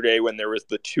page yesterday when there was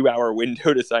the 2-hour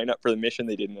window to sign up for the mission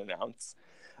they didn't announce.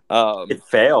 It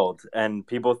failed, and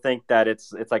people think that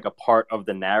it's like a part of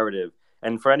the narrative.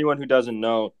 And for anyone who doesn't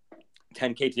know,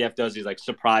 10KTF does these like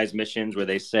surprise missions where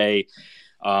they say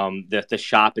that the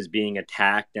shop is being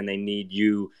attacked and they need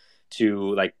you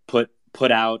to like put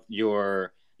out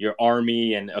your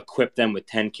army and equip them with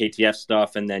 10KTF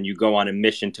stuff, and then you go on a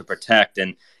mission to protect.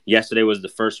 And yesterday was the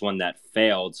first one that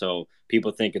failed, so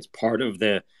people think it's part of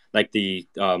the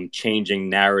changing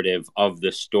narrative of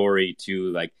the story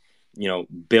to like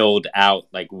build out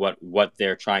like what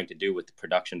they're trying to do with the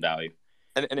production value.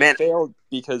 And it failed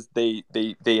because they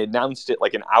announced it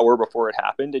like an hour before it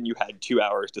happened, and you had 2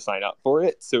 hours to sign up for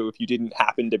it. So if you didn't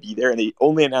happen to be there, and they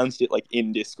only announced it like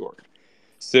in Discord.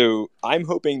 So I'm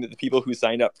hoping that the people who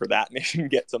signed up for that mission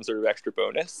get some sort of extra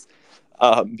bonus,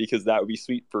 because that would be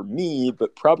sweet for me,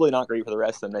 but probably not great for the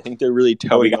rest of them. I think they're really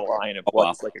towing the line of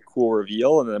what's like a cool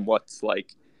reveal and then what's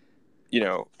like,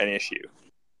 an issue.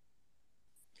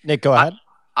 Nick, go ahead.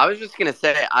 I was just gonna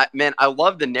say, I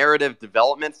love the narrative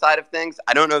development side of things.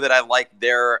 I don't know that I like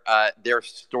their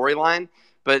storyline,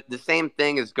 but the same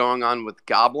thing is going on with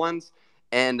goblins,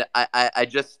 and I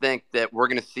just think that we're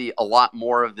gonna see a lot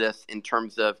more of this in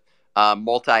terms of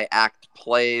multi-act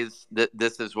plays.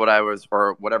 This is what I was,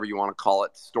 or whatever you want to call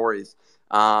it, stories,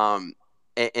 and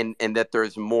that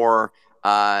there's more,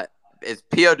 as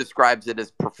Pio describes it,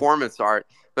 as performance art,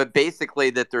 but basically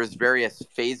that there's various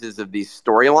phases of these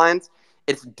storylines.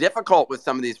 It's difficult with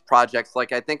some of these projects,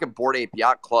 like I think of Bored Ape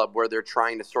Yacht Club, where they're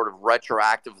trying to sort of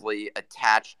retroactively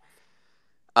attach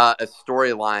a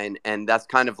storyline, and that's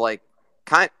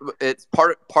it's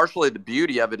partially the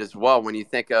beauty of it as well. When you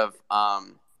think of, oh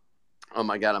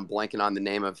my God, I'm blanking on the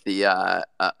name of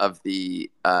the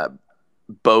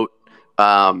boat.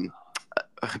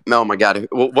 Oh my God,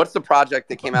 what's the project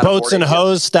that came out? Boats and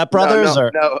Hose, Step Brothers,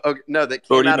 no, that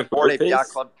came out of Bored Ape Yacht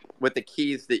Club with the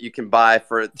keys that you can buy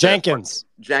for Jenkins,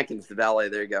 the valet.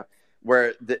 There you go.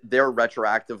 Where they're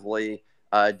retroactively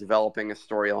developing a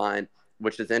storyline,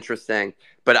 which is interesting.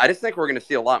 But I just think we're going to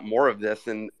see a lot more of this.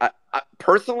 And I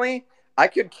personally, I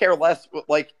could care less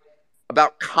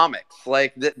about comics.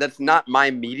 That's not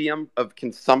my medium of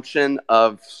consumption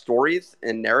of stories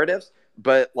and narratives.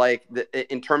 But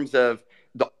in terms of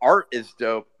the art is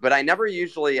dope, but I never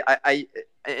usually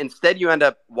instead you end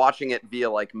up watching it via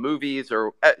movies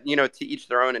or to each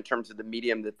their own in terms of the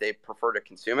medium that they prefer to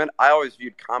consume it. I always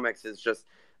viewed comics as just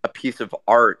a piece of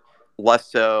art, less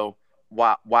so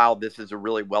while this is a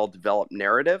really well developed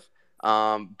narrative.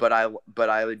 But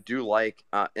I do like,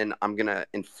 and I'm gonna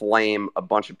inflame a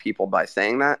bunch of people by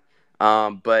saying that.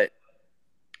 But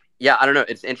yeah, I don't know.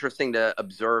 It's interesting to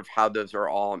observe how those are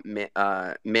all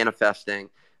manifesting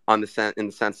in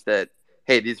the sense that,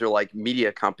 hey, these are like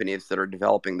media companies that are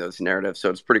developing those narratives. So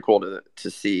it's pretty cool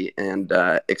to see, and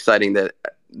exciting that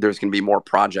there's going to be more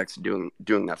projects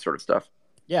doing that sort of stuff.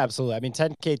 Yeah, absolutely. I mean,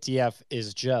 10KTF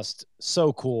is just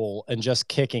so cool and just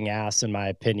kicking ass, in my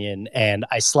opinion. And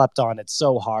I slept on it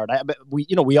so hard. We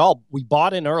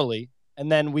bought in early,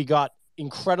 and then we got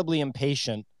incredibly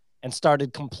impatient and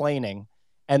started complaining.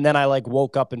 And then I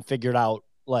woke up and figured out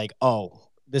oh,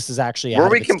 this is actually were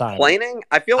we complaining time.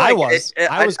 I feel like I was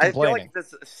complaining. I feel like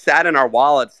this sat in our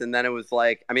wallets, and then it was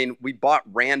like, I mean, we bought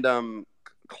random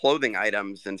clothing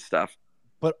items and stuff.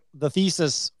 But the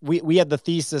thesis, we had the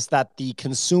thesis that the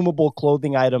consumable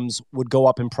clothing items would go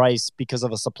up in price because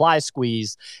of a supply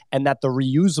squeeze, and that the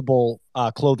reusable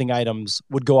clothing items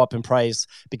would go up in price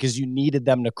because you needed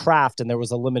them to craft and there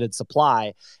was a limited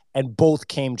supply, and both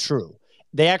came true.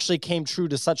 They actually came true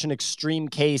to such an extreme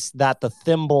case that the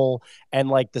thimble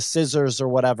and the scissors or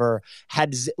whatever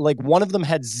had one of them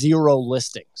had 0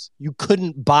 listings. You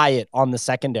couldn't buy it on the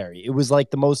secondary. It was the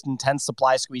most intense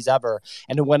supply squeeze ever.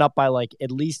 And it went up by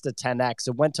at least a 10x.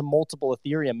 It went to multiple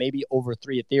Ethereum, maybe over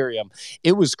 3 Ethereum.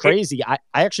 It was crazy. I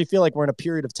actually feel like we're in a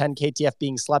period of 10KTF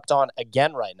being slept on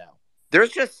again right now.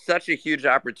 There's just such a huge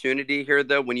opportunity here,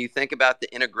 though, when you think about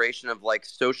the integration of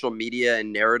social media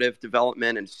and narrative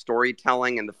development and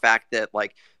storytelling, and the fact that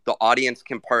the audience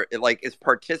is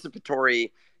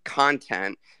participatory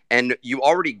content, and you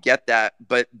already get that.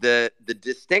 But the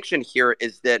distinction here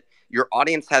is that your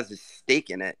audience has a stake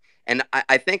in it. And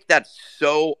I think that's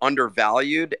so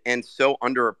undervalued and so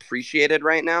underappreciated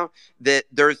right now, that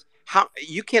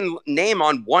you can name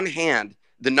on one hand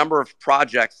the number of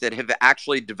projects that have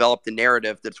actually developed a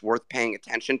narrative that's worth paying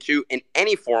attention to in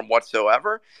any form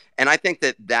whatsoever. And I think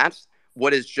that that's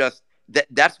what is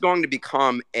that's going to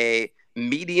become a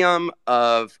medium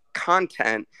of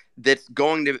content that's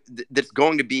going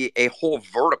to be a whole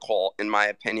vertical, in my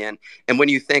opinion. And when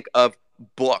you think of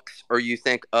books, or you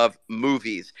think of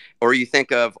movies, or you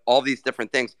think of all these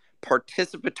different things,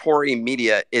 participatory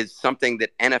media is something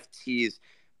that NFTs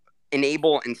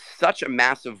enable in such a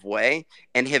massive way,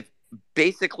 and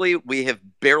we have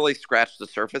barely scratched the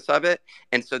surface of it.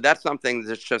 And so that's something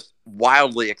that's just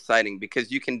wildly exciting,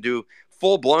 because you can do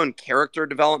full-blown character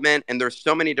development, and there's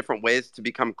so many different ways to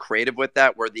become creative with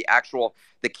that, where the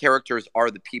characters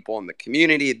are the people in the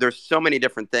community. There's so many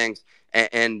different things.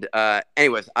 And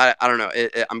anyways, I don't know,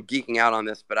 I'm geeking out on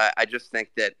this, but I just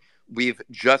think that we've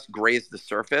just grazed the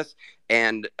surface.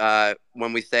 And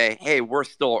when we say, hey, we're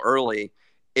still early,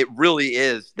 it really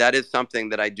is. That is something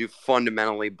that I do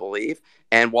fundamentally believe.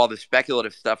 And while the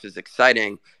speculative stuff is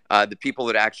exciting, the people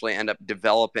that actually end up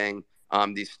developing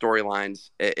these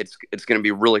storylines, it's going to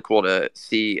be really cool to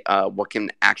see what can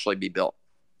actually be built.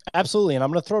 Absolutely. And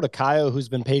I'm going to throw to Kaio, who's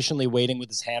been patiently waiting with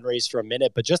his hand raised for a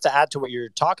minute. But just to add to what you're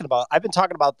talking about, I've been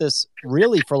talking about this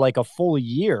really for a full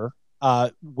year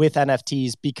with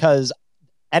NFTs, because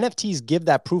NFTs give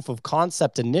that proof of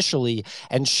concept initially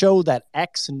and show that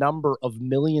X number of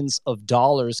millions of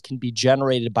dollars can be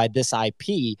generated by this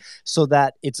IP, so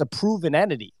that it's a proven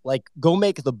entity. Go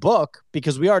make the book,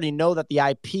 because we already know that the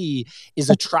IP is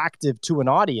attractive to an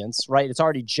audience, right? It's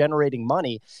already generating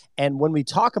money. And when we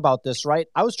talk about this, right,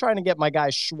 I was trying to get my guy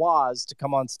Schwaz to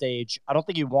come on stage. I don't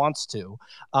think he wants to,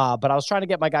 but I was trying to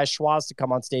get my guy Schwaz to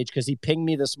come on stage, because he pinged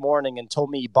me this morning and told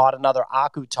me he bought another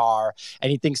Akutar,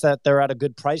 and he thinks that they're at a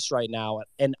good price right now.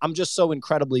 And I'm just so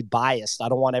incredibly biased. I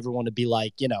don't want everyone to be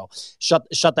like, shut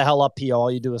the hell up, Pio.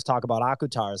 All you do is talk about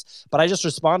Akutars. But I just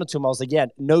responded to him. I was like, yeah,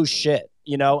 no shit.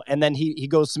 And then he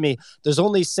goes to me, there's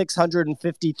only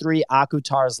 653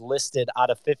 Akutars listed out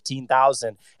of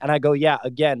 15,000. And I go, yeah,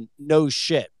 again, no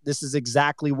shit. This is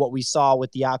exactly what we saw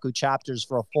with the Aku chapters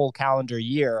for a full calendar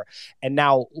year. And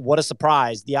now, what a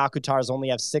surprise. The Akutars only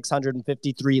have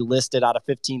 653 listed out of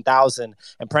 15,000.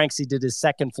 And Pranksy did his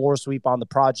second floor sweep on the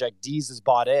project. Deez is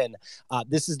bought in.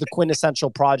 This is the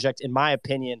quintessential project, in my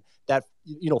opinion, that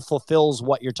fulfills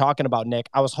what you're talking about, Nick.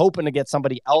 I was hoping to get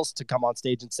somebody else to come on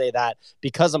stage and say that,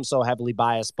 because I'm so heavily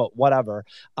biased, but whatever.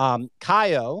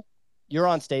 Kaio, you're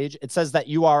on stage. It says that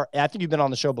you are, I think you've been on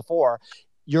the show before.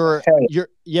 You're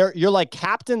like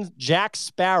Captain Jack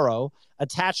Sparrow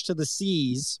attached to the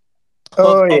seas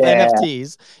of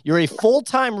NFTs. You're a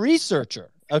full-time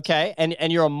researcher. Okay, and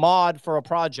you're a mod for a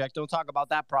project. Don't talk about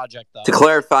that project though. To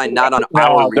clarify, not on our No,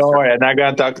 don't research. worry. I'm not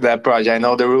gonna talk to that project. I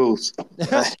know the rules.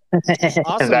 Awesome, And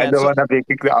I man. don't So, want to be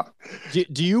kicked out.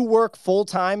 do you work full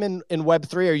time in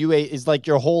Web3? Are you is like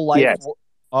your whole life? Yes.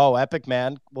 Oh, epic,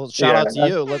 man. Well, shout out to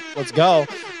you. Let's go.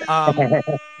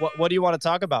 What do you want to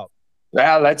talk about?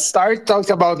 Well, let's start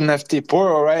talking about Nifty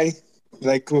Puro, right?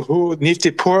 Like who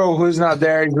Nifty Puro, who's not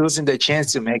there losing the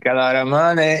chance to make a lot of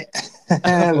money.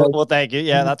 Well, thank you.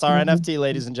 Yeah, that's our NFT,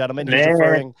 ladies and gentlemen. He's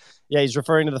Man.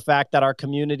 referring to the fact that our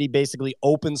community basically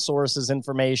open sources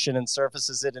information and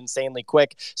surfaces it insanely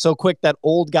quick. So quick that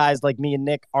old guys like me and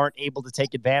Nick aren't able to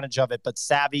take advantage of it, but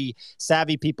savvy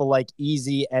people like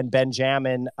Easy and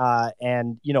Benjamin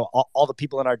and all the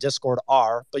people in our Discord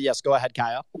are. But yes, go ahead,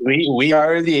 Kyle. We are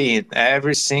already in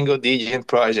every single DJ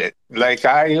project. Like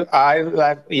I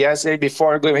like yesterday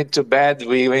before going to bed,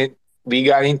 we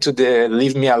got into the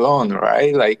leave me alone,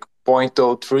 right? Like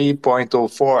 0.03,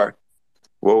 0.04.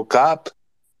 Woke up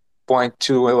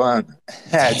 0.21.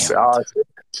 That's Damn. awesome.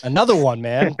 Another one,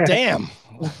 man. Damn.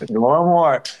 One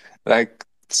more. Like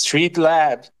Street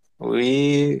Lab.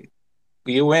 We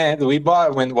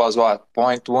bought when it was what?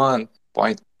 0.1,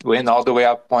 went all the way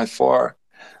up 0.4.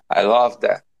 I love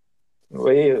that.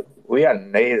 We are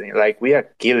nailing, like we are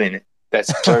killing it.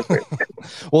 That's perfect.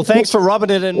 Well, thanks for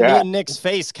rubbing it in me Yeah. and Nick's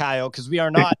face, Kyle, because we are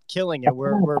not killing it.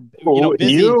 We're Oh,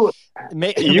 busy you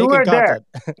making were there.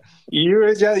 content. You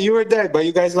were there, but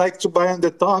you guys like to buy on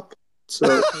the top. So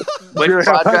Which what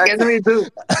project? can we do?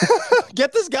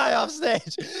 Get this guy off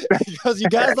stage because you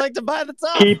guys like to buy the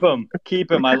top.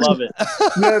 Keep him. I love it.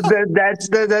 No, that's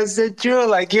the truth.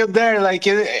 Like you're there, like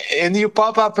and you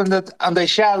pop up on the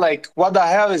chat, like what the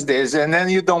hell is this? And then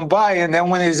you don't buy, and then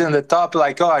when it's in the top,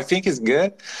 like oh, I think it's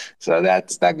good. So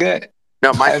that's not good.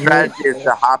 No, my strategy is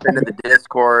to hop into the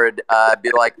Discord,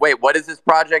 be like, wait, what is this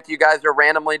project you guys are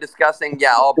randomly discussing?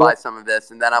 Yeah, I'll buy some of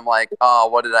this. And then I'm like, oh,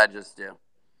 what did I just do?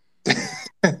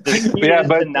 The key is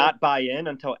to not buy in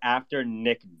until after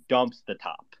Nick dumps the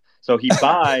top. So he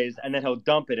buys and then he'll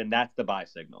dump it, and that's the buy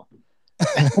signal.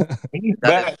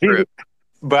 That is true.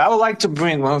 But I would like to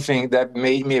bring one thing that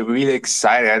made me really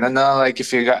excited. I don't know, like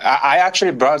if you got, I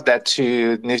actually brought that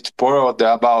to Nifty Portal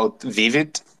about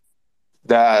Vivid.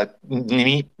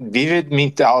 Vivid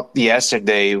mint out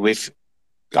yesterday with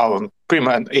pretty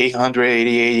much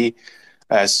 888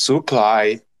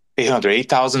 supply,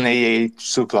 8,088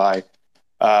 supply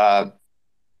at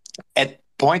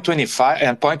 0.25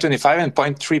 and 0.25 and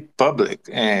 0.3 public.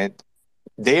 And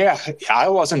there, I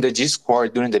was in the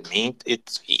Discord during the mint.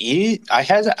 I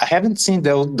haven't seen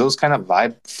those kind of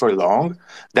vibe for long.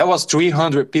 There was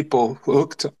 300 people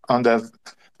hooked on the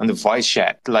voice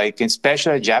chat, like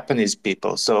especially Japanese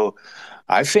people. So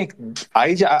I think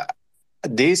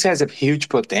this has a huge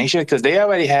potential because they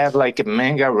already have like a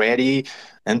manga ready,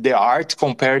 and the art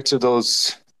compared to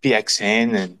those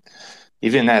PXN and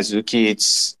even Azuki,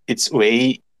 it's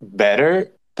way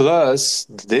better. Plus,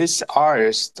 this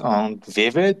artist on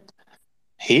Vivid,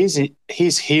 he's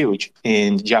huge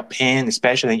in Japan,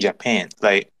 especially in Japan.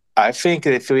 Like I think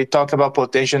if we talk about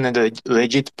potential in the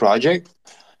legit project,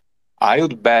 I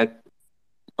would bet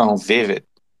on Vivid.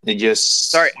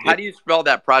 Sorry, how do you spell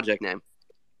that project name?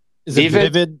 Is it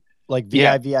Vivid? Like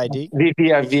VIVID?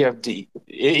 VIVID.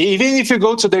 Even if you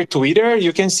go to their Twitter,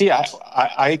 you can see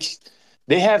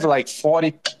they have like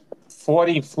 40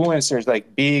 influencers,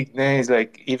 like big names,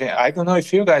 like even I don't know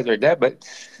if you guys are there, but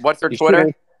what's their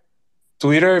Twitter?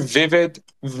 Twitter Vivid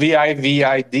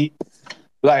VIVID,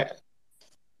 like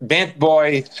Bent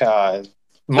Boy.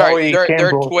 Sorry,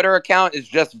 their Twitter account is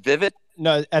just Vivid.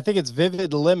 No, I think it's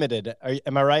Vivid Limited.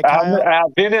 Am I right,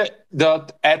 Kyle? Vivid the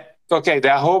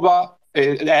arroba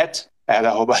at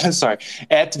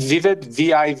Vivid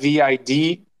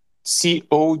VIVID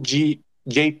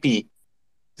COJP.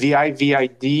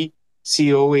 VIVID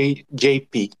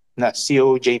COJP. Not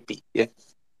COJP. Yeah.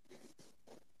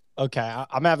 Okay,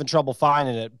 I'm having trouble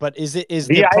finding it, but is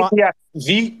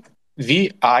VIVID?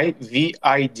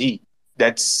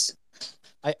 That's.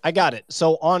 I got it.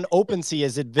 So on OpenSea,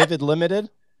 is it Vivid Limited?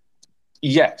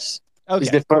 Yes.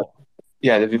 Okay. Cool.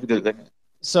 Yeah, the Vivid Limited.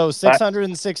 So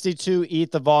 662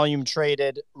 ETH of volume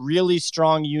traded, really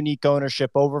strong unique ownership,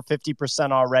 over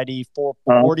 50% already,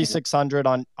 4,600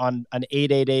 on an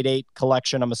 8888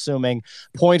 collection, I'm assuming.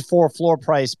 0.4 floor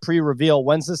price pre-reveal.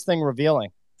 When's this thing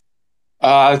revealing?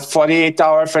 48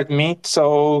 hours at meet,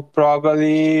 so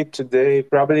probably today,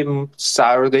 probably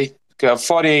Saturday,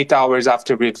 48 hours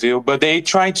after reveal. But they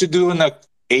trying to do an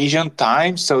Asian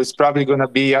time, so it's probably going to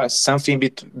be something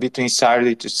between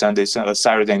Saturday to Sunday,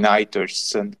 Saturday night or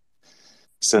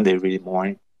Sunday really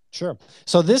morning. Sure.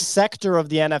 So this sector of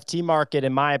the NFT market,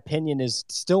 in my opinion, is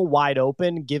still wide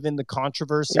open given the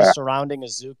controversy surrounding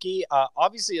Azuki.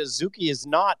 Obviously, Azuki is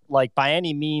not like by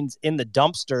any means in the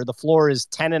dumpster. The floor is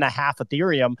 10.5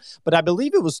 Ethereum, but I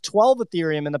believe it was 12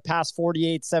 Ethereum in the past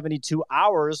 48, 72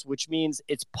 hours, which means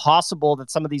it's possible that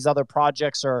some of these other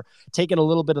projects are taking a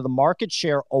little bit of the market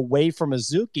share away from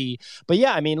Azuki. But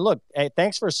yeah, I mean, look, hey,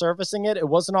 thanks for surfacing it. It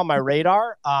wasn't on my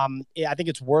radar. I think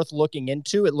it's worth looking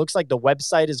into. It looks like the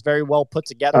website is very well put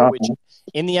together, which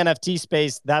in the NFT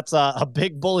space, that's a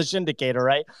big bullish indicator,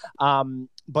 right?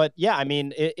 But yeah, I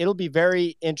mean, it'll be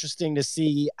very interesting to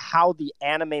see how the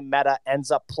anime meta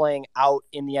ends up playing out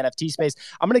in the NFT space.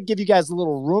 I'm going to give you guys a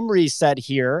little room reset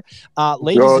here.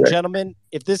 Ladies and gentlemen,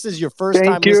 if this is your first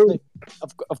time listening,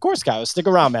 of course, Kyle, stick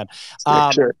around, man.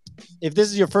 Sure. If this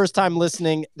is your first time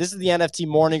listening, this is the NFT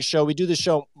Morning Show. We do the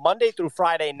show Monday through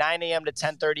Friday, 9 a.m. to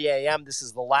 10:30 a.m. This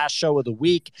is the last show of the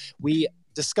week. We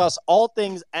discuss all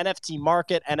things NFT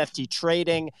market, NFT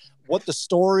trading, what the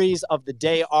stories of the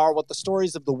day are, what the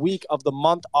stories of the week, of the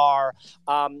month are,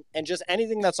 and just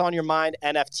anything that's on your mind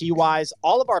NFT-wise.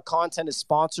 All of our content is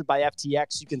sponsored by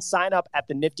FTX. You can sign up at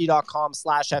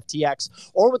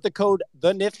thenifty.com/FTX or with the code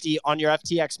THENIFTY on your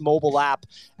FTX mobile app.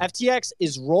 FTX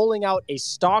is rolling out a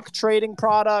stock trading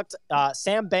product.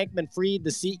 Sam Bankman-Fried, the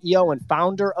CEO and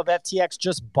founder of FTX,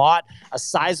 just bought a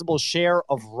sizable share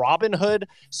of Robinhood.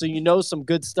 So you know some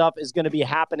good stuff is going to be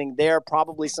happening there,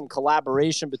 probably some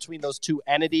collaboration between those two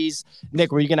entities.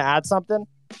 Nick, were you going to add something?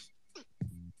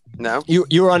 No.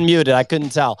 You were unmuted. I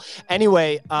couldn't tell.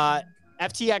 Anyway,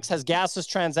 FTX has gasless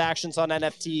transactions on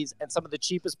NFTs and some of the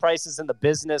cheapest prices in the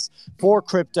business for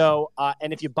crypto.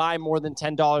 And if you buy more than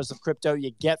 $10 of crypto,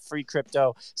 you get free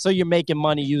crypto. So you're making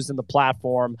money using the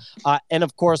platform. And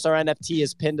of course, our NFT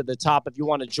is pinned to the top. If you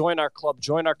want to join our club,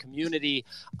 join our community,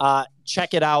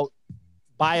 check it out.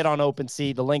 Buy it on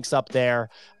OpenSea. The link's up there.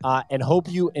 And hope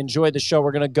you enjoyed the show.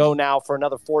 We're going to go now for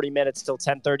another 40 minutes till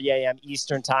 10:30 a.m.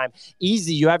 Eastern time.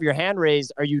 Easy, you have your hand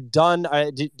raised. Are you done?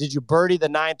 Did you birdie the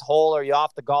 9th hole? Are you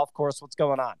off the golf course? What's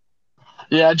going on?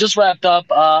 Yeah, I just wrapped up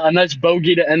a nice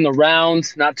bogey to end the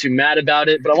round. Not too mad about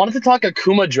it. But I wanted to talk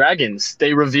Akuma Dragons.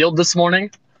 They revealed this morning.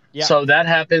 Yeah. So that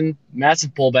happened.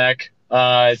 Massive pullback.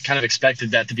 Kind of expected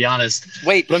that, to be honest.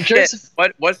 Wait, but I'm curious.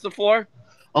 What's the floor?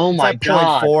 Oh my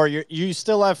God! 0.4. You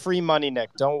still have free money, Nick.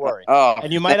 Don't worry.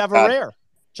 And you might have a rare.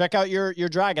 Check out your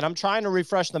dragon. I'm trying to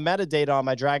refresh the metadata on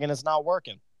my dragon. It's not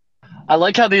working. I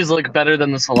like how these look better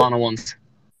than the Solana ones.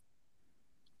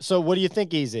 So what do you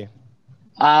think, Easy?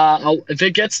 If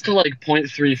it gets to like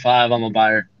 0.35, I'm a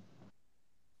buyer.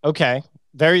 Okay.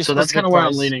 Very. So that's kind of where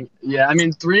I'm leaning. Yeah, I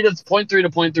mean, 0.3 to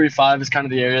 0.35 is kind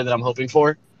of the area that I'm hoping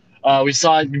for. We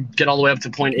saw it get all the way up to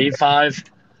 0.85.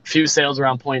 Few sales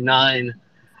around 0.9.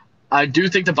 I do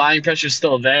think the buying pressure is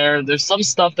still there. There's some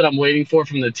stuff that I'm waiting for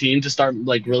from the team to start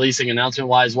like releasing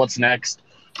announcement-wise. What's next?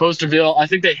 Post reveal. I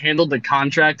think they handled the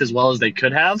contract as well as they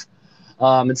could have.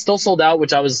 It's still sold out,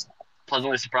 which I was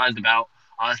pleasantly surprised about,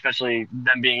 especially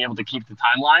them being able to keep the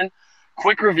timeline.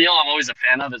 Quick reveal, I'm always a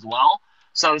fan of as well.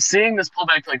 So seeing this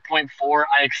pullback to like 0.4,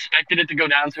 I expected it to go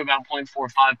down to about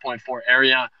 0.45, 0.4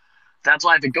 area. That's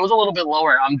why if it goes a little bit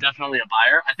lower, I'm definitely a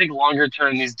buyer. I think longer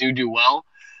term, these do well.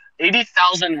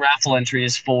 80,000 raffle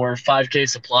entries for 5K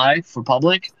supply for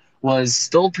public was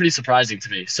still pretty surprising to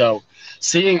me. So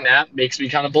seeing that makes me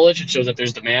kind of bullish. It shows that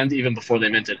there's demand even before they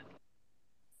minted.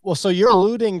 Well, so you're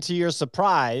alluding to your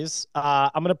surprise.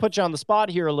 I'm going to put you on the spot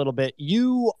here a little bit.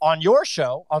 You, on your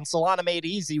show, on Solana Made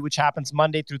Easy, which happens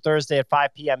Monday through Thursday at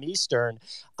 5 p.m. Eastern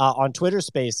on Twitter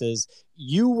Spaces,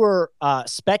 you were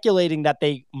speculating that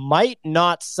they might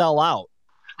not sell out.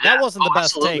 That wasn't the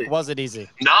best take, was it, Easy?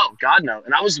 No, God, no.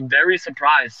 And I was very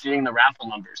surprised seeing the raffle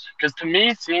numbers. Because to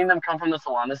me, seeing them come from the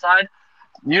Solana side,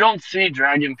 you don't see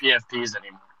Dragon PFPs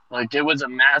anymore. Like, it was a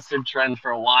massive trend for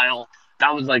a while.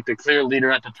 That was, like, the clear leader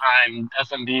at the time,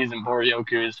 SMBs and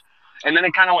Boryokus. And then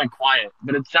it kind of went quiet.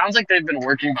 But it sounds like they've been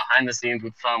working behind the scenes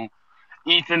with some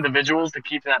ETH individuals to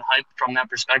keep that hype from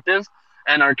that perspective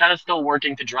and are kind of still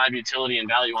working to drive utility and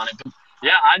value on it. But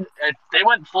yeah, if they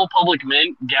went full public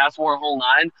mint, gas war, whole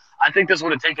nine, I think this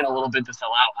would have taken a little bit to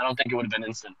sell out. I don't think it would have been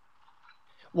instant.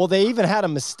 Well, they even had a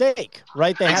mistake,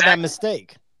 right? They had that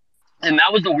mistake. And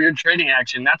that was the weird trading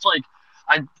action. That's like,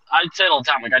 I'd say it all the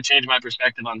time. Like, I change my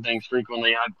perspective on things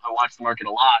frequently. I watch the market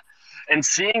a lot. And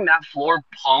seeing that floor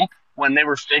pump when they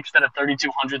were fixed at a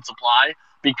 3,200 supply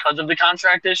because of the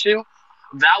contract issue,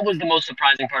 that was the most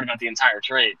surprising part about the entire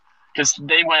trade. Because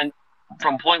they went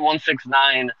from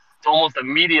 0.169 to almost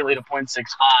immediately to 0.65,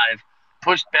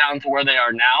 pushed down to where they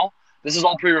are now. This is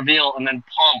all pre-reveal and then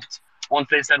pumped once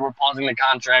they said we're pausing the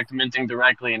contract, minting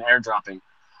directly and airdropping.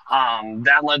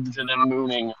 that led to them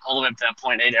moving all the way up to that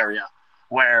 0.8 area,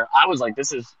 where I was like,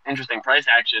 this is interesting price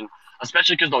action,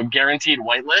 especially because the guaranteed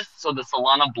whitelist. So the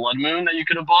Solana Blood Moon that you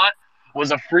could have bought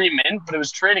was a free mint, but it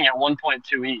was trading at 1.2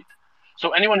 ETH. So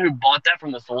anyone who bought that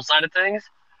from the Sol side of things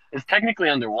is technically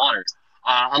underwater,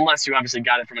 unless you obviously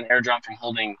got it from an airdrop from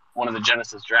holding one of the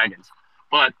Genesis Dragons.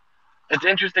 But it's an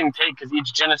interesting take because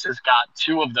each Genesis got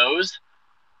 2 of those.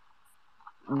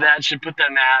 That should put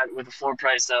them at, with a floor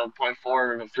price of 0.4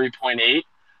 or 3.8,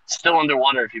 still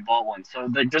underwater if you bought one. So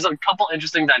there's a couple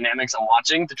interesting dynamics I'm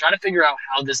watching to try to figure out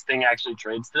how this thing actually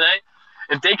trades today.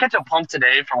 If they catch a pump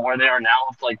today from where they are now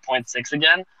up to like 0.6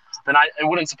 again, then it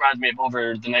wouldn't surprise me if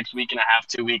over the next week and a half,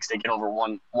 2 weeks, they get over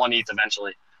one ETH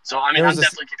eventually. So, I mean, I'm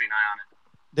definitely keeping an eye on it.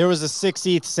 There was a 6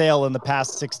 ETH sale in the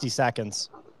past 60 seconds.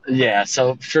 Yeah,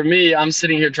 so for me, I'm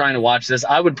sitting here trying to watch this.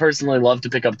 I would personally love to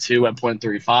pick up 2 at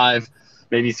 0.35,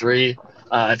 maybe 3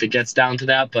 if it gets down to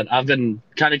that. But I've been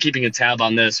kind of keeping a tab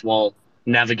on this while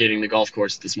navigating the golf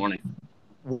course this morning.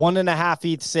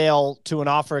 1.5 ETH sale to an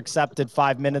offer accepted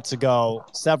 5 minutes ago.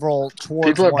 Several towards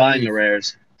people are buying ETH. the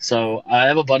rares. So I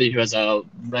have a buddy who has a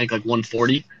rank like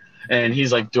 140, and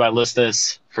he's like, "Do I list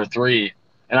this for 3?"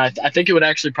 And I think it would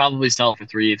actually probably sell for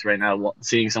 3 ETH right now,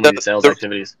 seeing some of these sales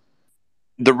activities.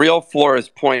 The real floor is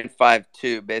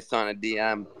 0.52 based on a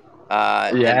DM.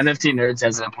 NFT Nerds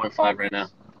has it at 0.5 right now.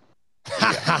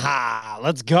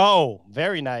 Let's go.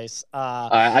 Very nice.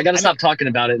 I got to stop talking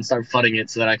about it and start fudding it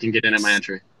so that I can get in at my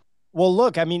entry. Well,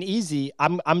 look, I mean, easy.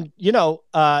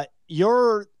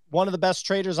 You're one of the best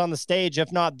traders on the stage,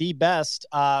 if not the best.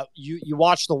 You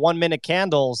watch the 1 minute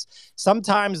candles.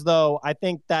 Sometimes, though, I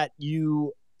think that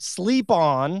you sleep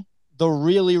on the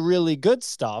really, really good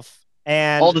stuff.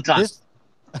 And all the time.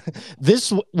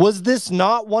 This was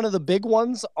not one of the big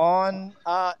ones on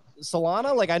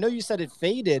Solana? Like, I know you said it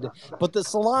faded, but the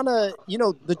Solana,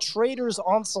 the traders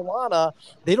on Solana,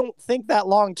 they don't think that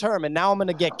long term. And now I'm going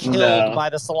to get killed by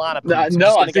the Solana peeps.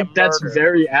 No, I think that's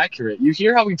very accurate. You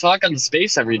hear how we talk on the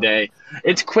space every day.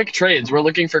 It's quick trades. We're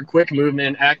looking for quick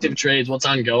movement, active trades, what's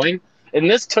ongoing. And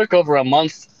this took over a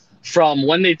month from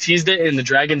when they teased it in the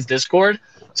Dragons Discord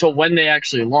to when they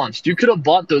actually launched. You could have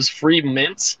bought those free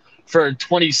mints for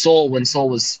 20 Sol when Sol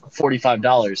was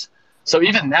 $45. So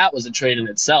even that was a trade in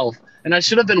itself. And I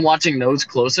should have been watching those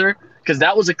closer because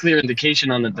that was a clear indication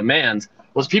on the demand.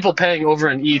 Was people paying over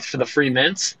an ETH for the free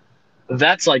mints?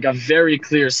 That's like a very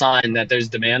clear sign that there's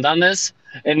demand on this.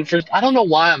 And I don't know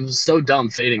why I'm so dumb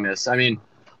fading this. I mean,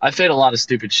 I fade a lot of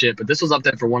stupid shit, but this was up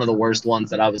there for one of the worst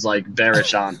ones that I was like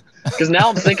bearish on. Because now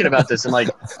I'm thinking about this and like,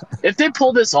 if they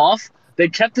pull this off, they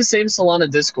kept the same Solana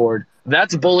Discord.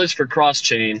 That's bullish for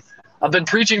cross-chain. I've been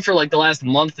preaching for like the last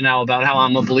month now about how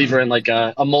I'm a believer in like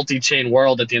a multi-chain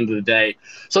world at the end of the day.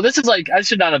 So this is like, I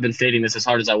should not have been fading this as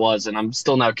hard as I was, and I'm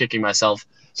still now kicking myself.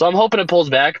 So I'm hoping it pulls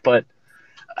back, but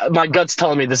my gut's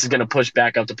telling me this is going to push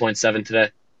back up to 0.7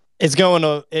 today. It's going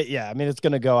to, it's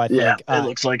going to go, I think. Yeah, it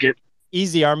looks like it.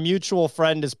 Easy, our mutual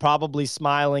friend is probably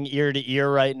smiling ear to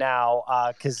ear right now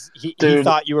because he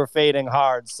thought you were fading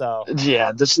hard. So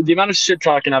yeah, the amount of shit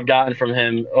talking I've gotten from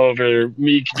him over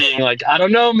me being like, I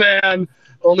don't know, man,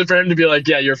 only for him to be like,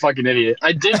 yeah, you're a fucking idiot.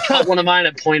 I did cut one of mine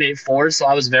at 0.84, so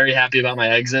I was very happy about my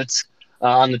exits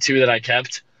on the 2 that I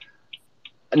kept.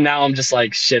 Now I'm just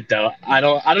like, shit, though. I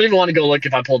don't even want to go look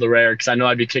if I pulled a rare because I know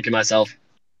I'd be kicking myself.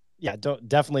 Yeah,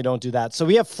 definitely don't do that. So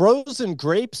we have Frozen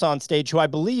Grapes on stage, who I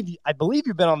believe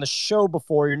you've been on the show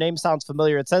before. Your name sounds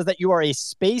familiar. It says that you are a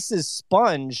Spaces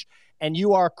sponge and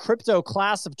you are crypto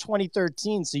class of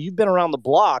 2013. So you've been around the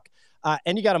block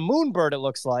and you got a Moonbird, it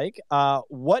looks like.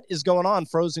 What is going on,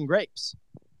 Frozen Grapes?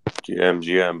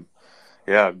 GM.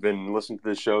 Yeah, I've been listening to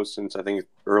this show since I think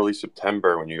early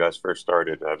September when you guys first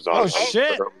started. I was on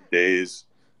the early days,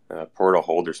 portal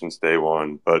holder since day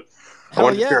one, but I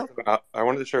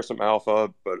wanted to share some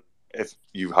alpha, but if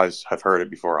you guys have heard it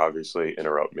before, obviously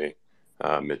interrupt me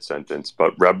mid-sentence.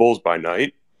 But Rebels by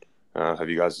Night, have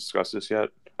you guys discussed this yet?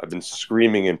 I've been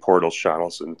screaming in Portal's channel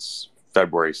since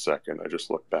February 2nd. I just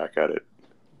looked back at it.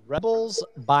 Rebels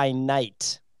by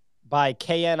Night, by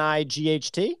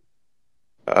KNIGHT?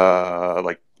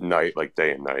 Like night, like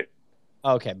day and night.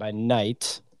 Okay, by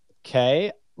night.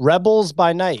 Okay. Rebels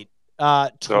by Night.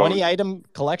 20-item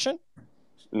collection?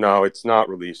 No, it's not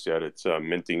released yet. It's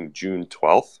minting June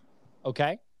 12th.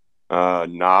 Okay.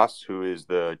 Nas, who is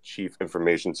the Chief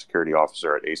Information Security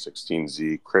Officer at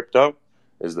A16Z Crypto,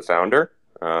 is the founder.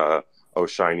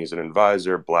 O'Shiny's an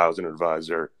advisor. Blau's an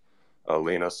advisor.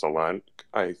 Elena Solank,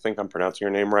 I think I'm pronouncing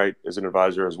her name right, is an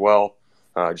advisor as well.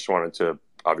 I just wanted to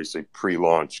obviously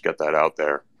pre-launch, get that out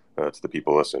there to the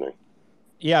people listening.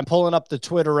 Yeah, I'm pulling up the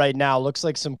Twitter right now. Looks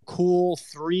like some cool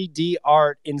 3D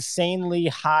art, insanely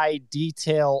high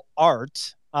detail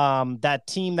art. That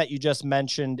team that you just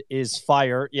mentioned is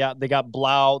fire. Yeah, they got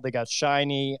Blau, they got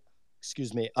Shiny.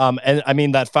 Excuse me. And I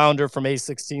mean that founder from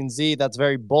A16Z. That's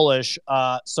very bullish.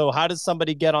 So how does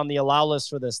somebody get on the allow list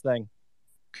for this thing?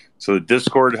 So the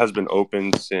Discord has been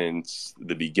open since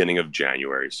the beginning of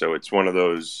January. So it's one of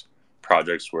those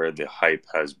projects where the hype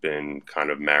has been kind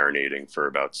of marinating for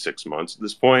about 6 months at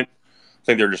this point. I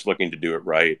think they're just looking to do it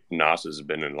right. Nas has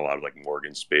been in a lot of like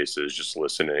Morgan spaces, just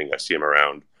listening. I see him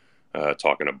around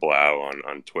talking to Blau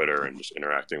on Twitter and just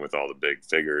interacting with all the big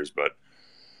figures. But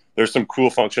there's some cool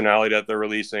functionality that they're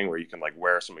releasing where you can like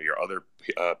wear some of your other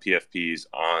PFPs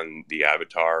on the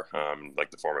avatar,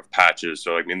 like the form of patches.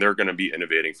 So I mean, they're going to be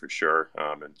innovating for sure.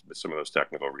 And with some of those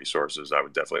technical resources, I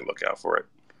would definitely look out for it.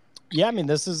 Yeah, I mean,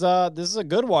 this is a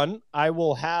good one. I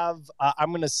will have.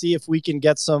 I'm going to see if we can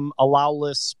get some allow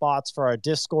list spots for our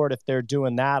Discord. If they're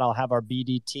doing that, I'll have our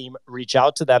BD team reach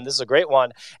out to them. This is a great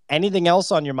one. Anything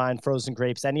else on your mind, Frozen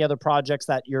Grapes? Any other projects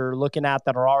that you're looking at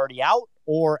that are already out,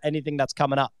 or anything that's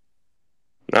coming up?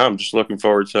 No, I'm just looking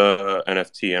forward to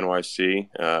NFT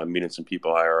NYC, meeting some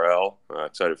people IRL.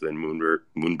 Excited for the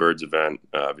Moonbirds event.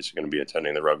 Obviously going to be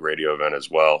attending the Rug Radio event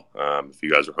as well. If you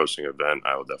guys are hosting an event,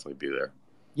 I will definitely be there.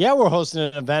 Yeah, we're hosting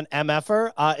an event,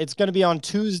 MFer. It's going to be on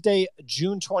Tuesday,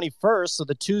 June 21st. So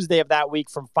the Tuesday of that week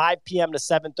from 5 p.m. to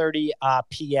 7:30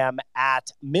 p.m.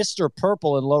 at Mr.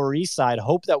 Purple in Lower East Side.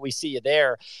 Hope that we see you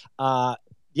there.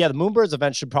 Yeah, the Moonbirds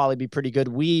event should probably be pretty good.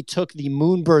 We took the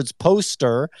Moonbirds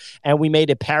poster and we made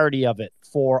a parody of it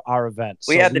for our event.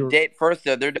 We had the date first,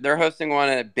 though. They're hosting one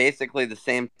at basically the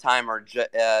same time or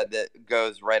that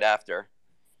goes right after.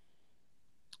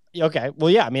 Okay. Well,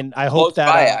 yeah, I mean, I hope Close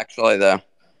by, actually, though.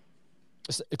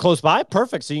 Close by?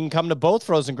 Perfect. So you can come to both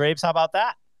Frozen Grapes. How about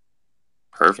that?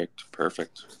 Perfect.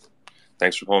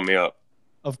 Thanks for pulling me up.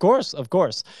 Of course.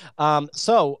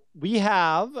 So we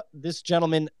have this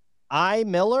gentleman, I.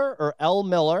 Miller or L.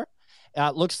 Miller.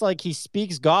 Looks like he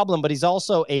speaks Goblin, but he's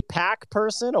also a pack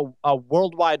person, a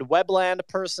worldwide webland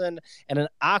person, and an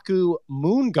Aku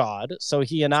moon god. So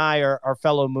he and I are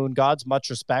fellow moon gods. Much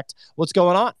respect. What's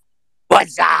going on?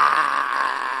 What's up?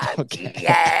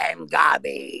 GM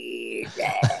Gobby.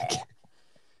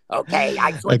 Okay,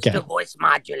 I switched to voice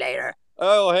modulator.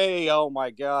 Oh, hey, oh my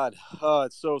God. Oh,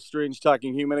 it's so strange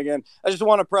talking human again. I just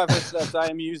want to preface that I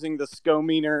am using the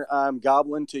Scomeaner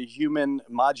Goblin to human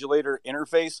modulator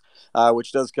interface,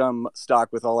 which does come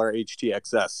stock with all our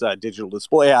HTXS digital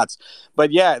display hats.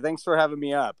 But yeah, thanks for having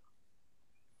me up.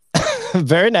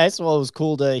 Very nice. Well, it was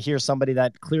cool to hear somebody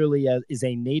that clearly is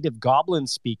a native Goblin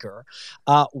speaker.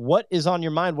 What is on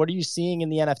your mind? What are you seeing in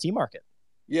the NFT market?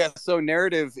 Yeah, so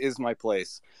narrative is my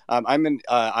place. I'm an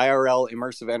IRL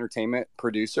immersive entertainment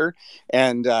producer,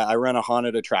 and I run a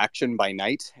haunted attraction by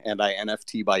night, and I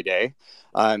NFT by day.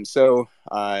 So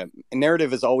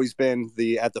narrative has always been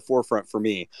at the forefront for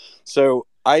me. So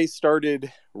I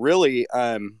started really,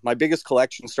 my biggest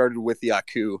collection started with the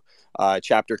Aku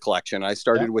chapter collection. I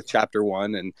started with chapter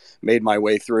 1 and made my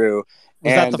way through.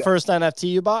 Was that the first NFT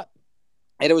you bought?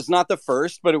 And it was not the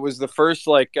first, but it was the first,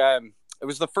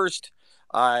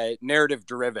 narrative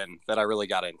driven that I really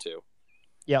got into.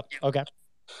 Yep. Okay.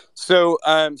 So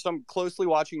I'm closely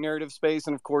watching narrative space,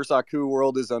 and of course, Aku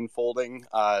world is unfolding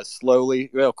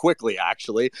quickly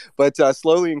actually, but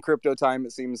slowly in crypto time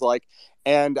it seems like.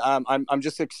 And I'm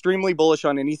just extremely bullish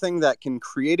on anything that can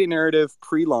create a narrative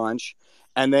pre-launch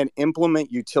and then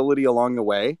implement utility along the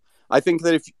way. I think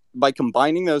that by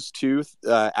combining those two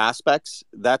aspects,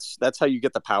 that's how you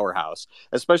get the powerhouse,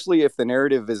 especially if the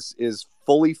narrative is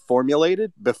fully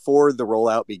formulated before the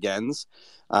rollout begins.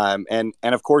 And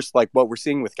of course, like what we're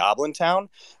seeing with Goblin Town,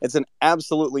 it's an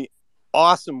absolutely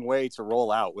awesome way to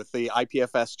roll out with the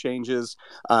IPFS changes.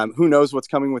 Who knows what's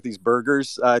coming with these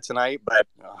burgers tonight, but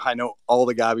I know all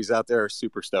the gobbies out there are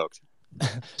super stoked.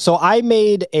 So I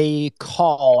made a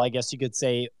call, I guess you could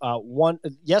say,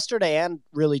 yesterday and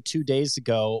really 2 days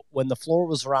ago when the floor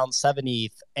was around 7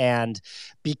 ETH. And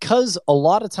because a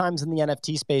lot of times in the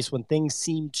NFT space, when things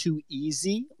seem too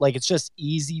easy, like it's just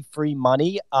easy, free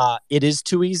money, it is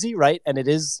too easy, right? And it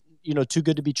is, too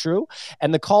good to be true.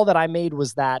 And the call that I made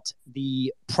was that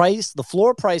the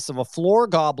floor price of a floor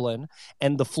goblin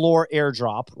and the floor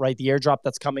airdrop, right? The airdrop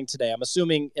that's coming today, I'm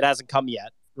assuming it hasn't come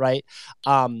yet. Right.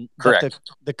 Correct.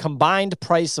 The combined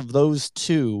price of those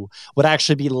two would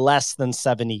actually be less than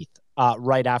 7 ETH.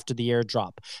 right after the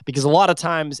airdrop. Because a lot of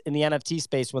times in the NFT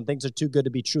space, when things are too good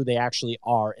to be true, they actually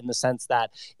are, in the sense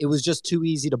that it was just too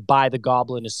easy to buy the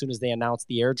goblin as soon as they announced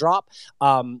the airdrop.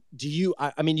 I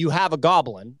mean, you have a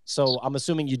goblin, so I'm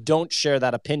assuming you don't share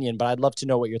that opinion, but I'd love to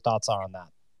know what your thoughts are on that.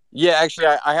 Yeah, actually,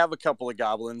 I have a couple of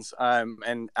goblins,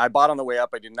 and I bought on the way up.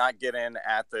 I did not get in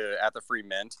at the free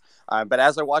mint, but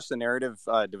as I watched the narrative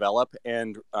develop,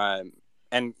 and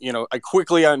you know, I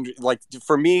quickly like,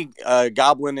 for me,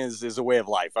 goblin is a way of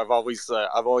life. I've always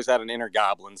had an inner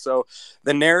goblin, so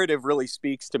the narrative really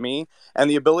speaks to me, and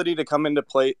the ability to come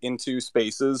into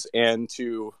spaces and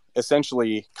to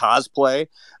essentially cosplay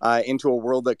into a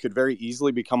world that could very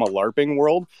easily become a LARPing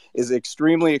world is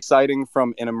extremely exciting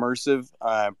from an immersive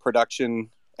production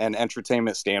and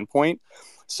entertainment standpoint.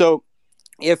 So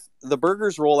if the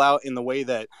burgers roll out in the way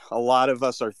that a lot of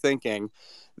us are thinking,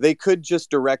 they could just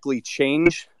directly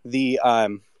change the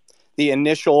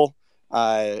initial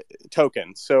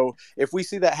token. So if we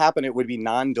see that happen, it would be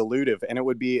non-dilutive, and it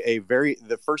would be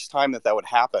the first time that would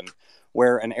happen,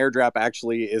 where an airdrop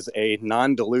actually is a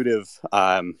non-dilutive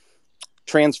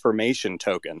transformation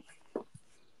token.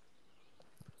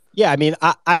 Yeah, I mean,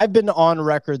 I've been on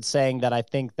record saying that I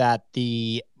think that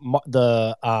the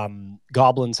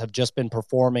goblins have just been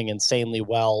performing insanely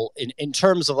well in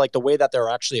terms of like the way that they're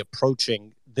actually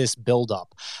approaching this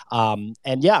buildup.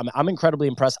 And yeah, I'm incredibly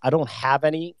impressed. I don't have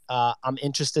any. I'm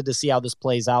interested to see how this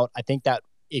plays out. I think that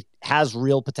it has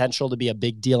real potential to be a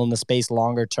big deal in the space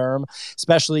longer term,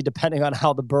 especially depending on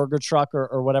how the burger truck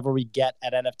or whatever we get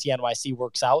at NFT NYC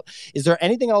works out. Is there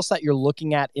anything else that you're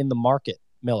looking at in the market,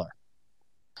 Miller?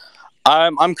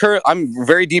 I'm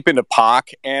very deep into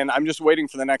POC, and I'm just waiting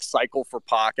for the next cycle for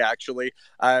POC, actually.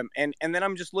 And then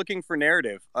I'm just looking for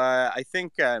narrative. I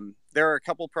think there are a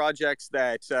couple projects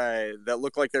that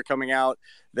look like they're coming out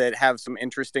that have some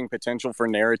interesting potential for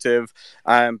narrative.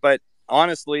 But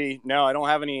honestly, no, I don't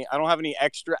have any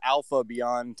extra alpha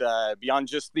beyond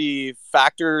just the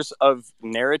factors of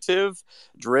narrative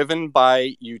driven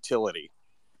by utility.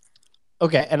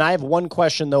 Okay, and I have one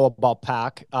question, though, about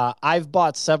PAC. I've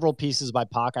bought several pieces by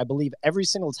PAC. I believe every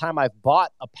single time I've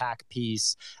bought a PAC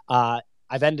piece,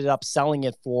 I've ended up selling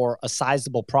it for a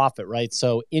sizable profit, right?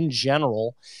 So in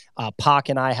general, PAC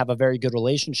and I have a very good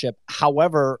relationship.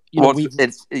 However,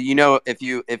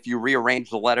 if you rearrange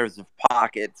the letters of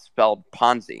PAC, it's spelled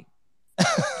Ponzi.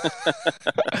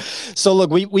 So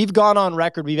look, we've gone on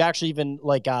record. We've actually even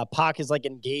PAC is like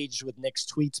engaged with Nick's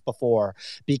tweets before,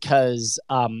 because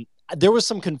there was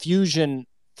some confusion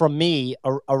from me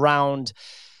around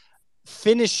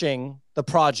finishing the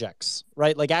projects,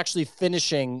 right? Like actually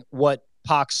finishing what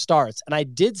PAC starts. And I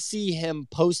did see him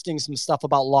posting some stuff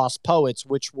about Lost Poets,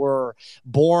 which were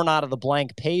born out of the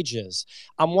blank pages.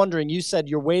 I'm wondering, you said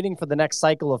you're waiting for the next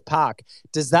cycle of PAC.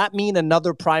 Does that mean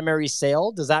another primary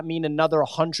sale? Does that mean another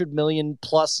 $100 million+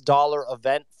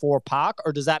 event for PAC?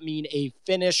 Or does that mean a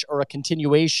finish or a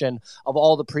continuation of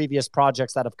all the previous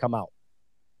projects that have come out?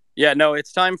 Yeah, no,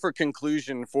 it's time for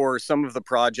conclusion for some of the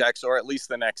projects, or at least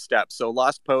the next step. So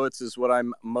Lost Poets is what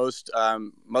I'm most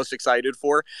excited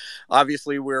for.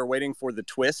 Obviously, we're waiting for the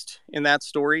twist in that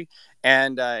story,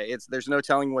 and there's no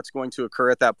telling what's going to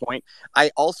occur at that point. I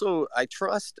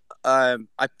trust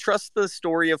the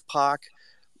story of PAC,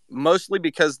 mostly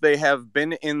because they have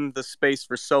been in the space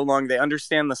for so long. They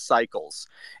understand the cycles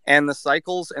and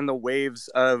the waves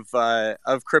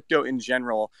of crypto in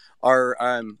general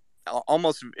are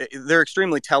they're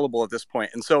extremely tellable at this point.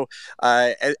 And so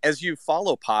as you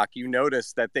follow PAC, you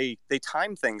notice that they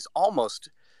time things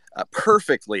almost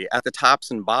perfectly at the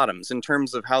tops and bottoms in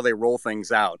terms of how they roll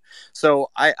things out. So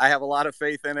I have a lot of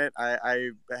faith in it.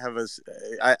 I've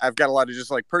got a lot of just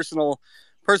like personal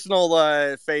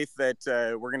faith that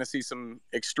we're going to see some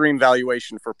extreme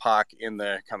valuation for PAC in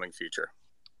the coming future.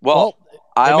 Well,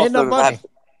 I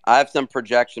have some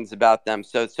projections about them.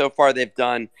 So far they've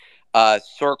done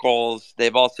circles.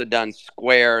 They've also done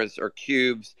squares or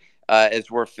cubes,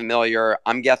 as we're familiar.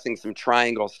 I'm guessing some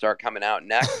triangles start coming out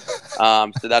next.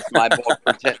 So that's my bold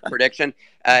prediction.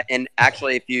 And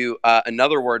actually, if you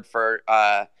another word for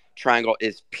triangle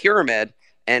is pyramid.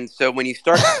 And so when you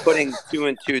start putting two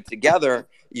and two together,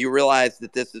 you realize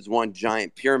that this is one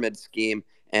giant pyramid scheme,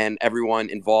 and everyone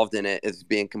involved in it is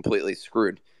being completely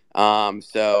screwed.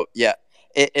 So yeah.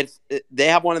 They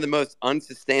have one of the most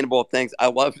unsustainable things. I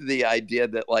love the idea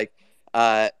that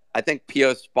I think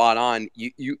Pio's spot on.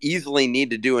 You easily need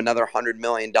to do another $100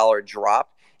 million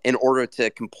drop in order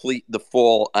to complete the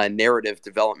full narrative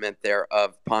development there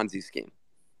of Ponzi scheme.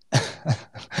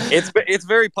 It's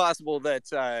very possible that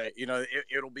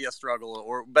it'll be a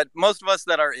struggle, but most of us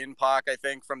that are in POC, I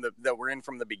think that we're in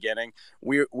from the beginning,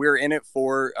 we're in it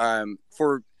for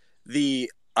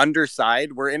the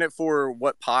underside. We're in it for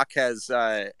what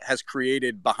POC has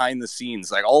created behind the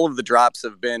scenes. Like, all of the drops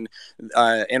have been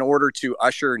in order to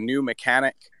usher new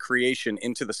mechanic creation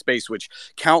into the space, which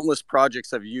countless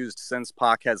projects have used since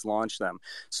POC has launched them.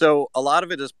 So a lot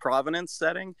of it is provenance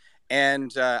setting,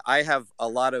 and I have a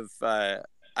lot of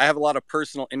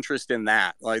personal interest in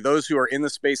that. Like, those who are in the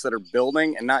space that are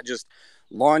building and not just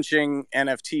launching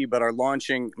NFT, but are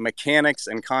launching mechanics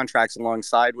and contracts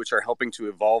alongside, which are helping to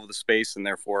evolve the space and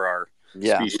therefore our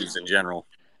species in general.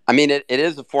 I mean, it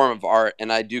is a form of art,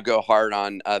 and I do go hard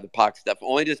on the POC stuff,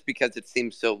 only just because it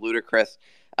seems so ludicrous.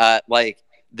 Like,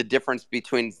 the difference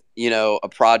between, a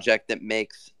project that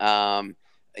makes,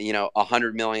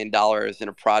 $100 million and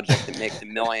a project that makes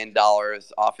 $1 million,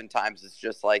 oftentimes it's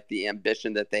just like the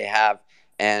ambition that they have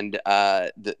and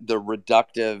the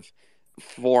reductive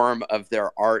form of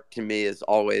their art, to me, is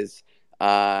always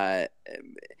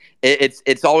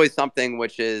it's always something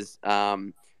which is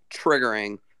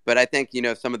triggering. But I think,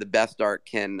 some of the best art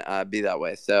can be that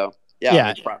way. So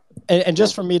yeah. And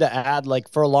just for me to add, like,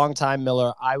 for a long time,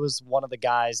 Miller, I was one of the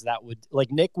guys that would,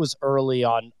 like, Nick was early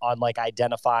on like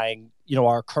identifying,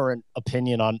 our current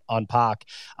opinion on POC.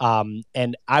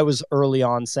 And I was early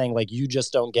on saying, like, you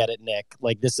just don't get it, Nick.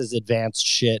 Like, this is advanced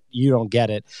shit. You don't get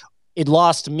it. It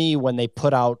lost me when they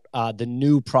put out the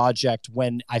new project,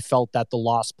 when I felt that the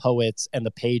Lost Poets and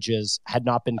the pages had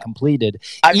not been completed.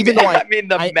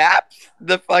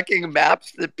 The fucking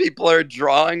maps that people are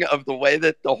drawing of the way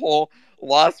that the whole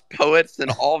Lost Poets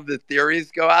and all of the theories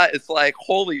go out, it's like,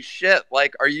 holy shit.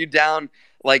 Like, are you down,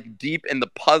 like, deep in the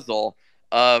puzzle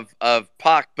of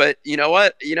POC? But you know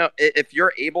what? If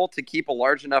you're able to keep a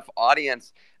large enough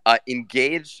audience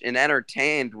engaged and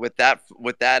entertained with that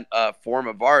form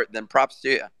of art, then props to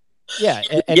you. Yeah,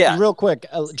 and real quick,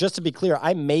 just to be clear,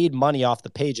 I made money off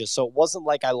the pages, so it wasn't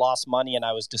like I lost money and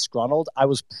I was disgruntled. I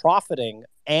was profiting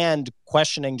and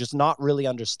questioning, just not really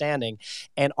understanding.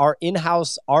 And our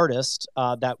in-house artist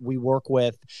that we work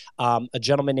with, a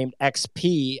gentleman named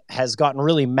XP, has gotten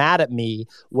really mad at me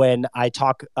when I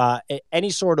talk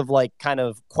any sort of, like, kind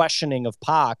of questioning of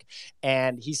POC.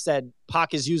 And he said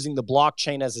POC is using the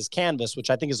blockchain as his canvas,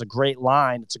 which I think is a great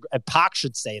line. POC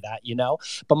should say that,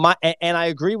 But I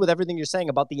agree with everything you're saying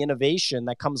about the innovation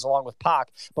that comes along with POC.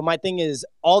 But my thing is,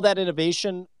 all that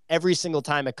innovation, every single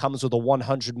time it comes with a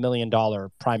 $100 million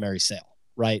primary sale,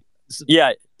 right?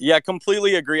 Yeah,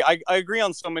 completely agree. I agree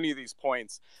on so many of these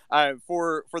points.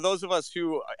 For those of us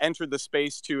who entered the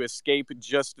space to escape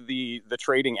just the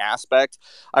trading aspect,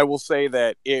 I will say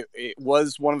that it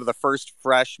was one of the first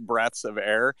fresh breaths of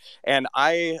air. And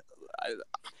a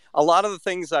lot of the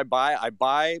things I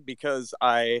buy because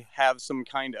I have some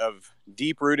kind of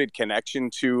deep-rooted connection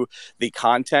to the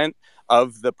content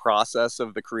of the process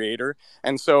of the creator.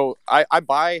 And so I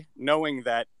buy knowing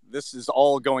that this is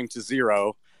all going to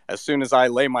zero as soon as I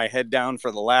lay my head down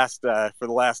for the last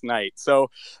night. So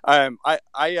I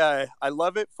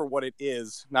love it for what it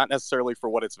is, not necessarily for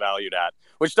what it's valued at,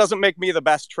 which doesn't make me the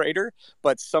best trader,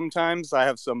 but sometimes I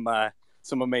have some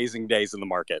amazing days in the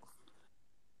market.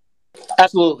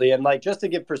 Absolutely. And, like, just to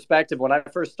give perspective, when I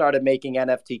first started making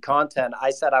NFT content,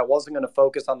 I said I wasn't going to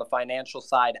focus on the financial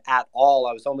side at all.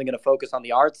 I was only going to focus on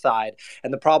the art side.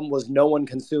 And the problem was no one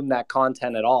consumed that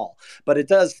content at all. But it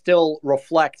does still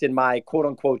reflect in my quote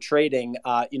unquote trading,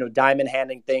 diamond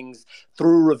handing things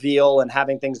through reveal and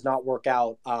having things not work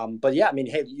out. But yeah, I mean,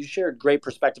 hey, you shared great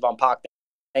perspective on POC.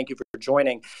 Thank you for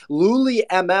joining.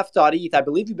 LuliMF.eth, I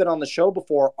believe you've been on the show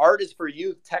before. Art is for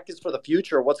youth, tech is for the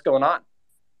future. What's going on?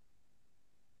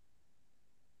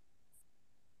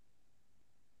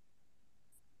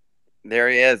 There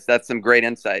he is. That's some great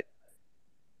insight.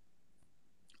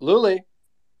 Luli.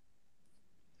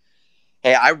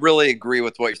 Hey, I really agree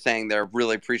with what you're saying there.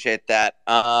 Really appreciate that.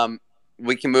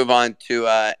 We can move on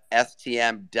to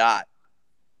STM Dot.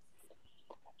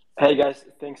 Hey guys,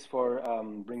 thanks for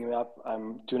bringing me up.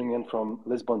 I'm tuning in from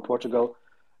Lisbon, Portugal.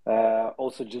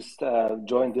 Also just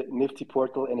joined the Nifty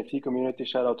Portal NFT community.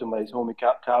 Shout out to my homie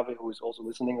Kave, who is also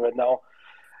listening right now.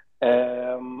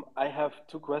 I have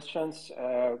two questions.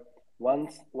 One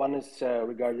is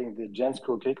regarding the Gens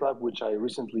Croquet Club, which I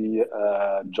recently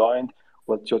joined.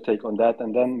 What's your take on that?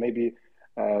 And then maybe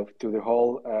to the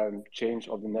whole change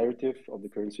of the narrative of the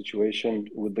current situation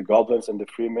with the goblins and the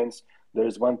freemans. There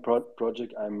is one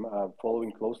project I'm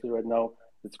following closely right now.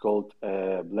 It's called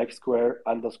Black Square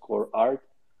 _art.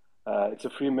 It's a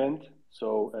free mint,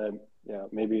 so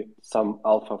maybe some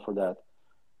alpha for that.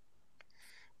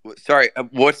 Sorry,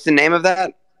 what's the name of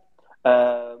that?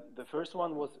 The first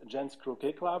one was Jen's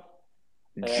Croquet Club.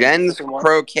 And the Jen's second one,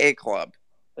 Croquet Club.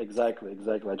 exactly.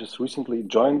 I just recently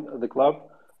joined the club,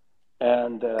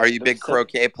 and Are you a big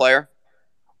croquet player?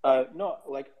 no,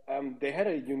 like they had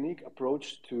a unique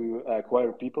approach to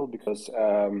acquire people because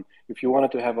if you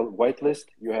wanted to have a whitelist,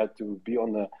 you had to be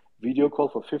on a video call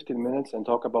for 15 minutes and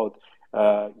talk about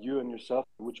you and yourself,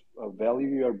 which value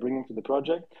you are bringing to the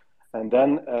project, and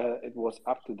then it was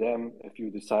up to them if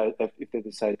they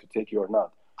decide to take you or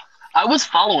not. I was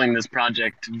following this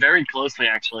project very closely,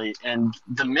 actually, and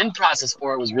the mint process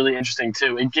for it was really interesting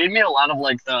too. It gave me a lot of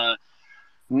like the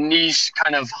niche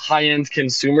kind of high-end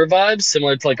consumer vibes,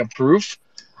 similar to like a proof.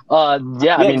 Yeah, I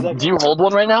Yeah, mean, do exactly. you hold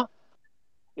one right now?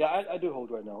 Yeah, I do hold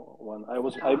right now one.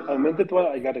 I minted one.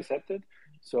 I got accepted,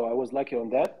 so I was lucky on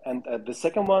that. And the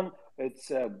second one,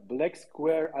 it's Black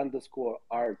Square underscore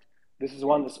art. This is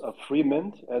one that's a free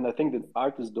mint, and I think the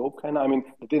art is dope. Kind of. I mean,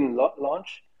 they didn't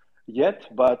launch yet,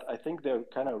 but I think they're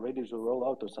kind of ready to roll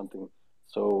out or something.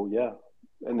 So yeah,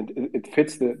 and it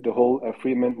fits the whole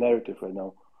free mint narrative right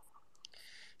now.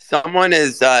 Someone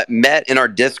is met in our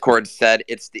Discord said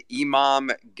it's the Imam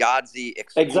Ghazi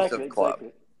exclusive club.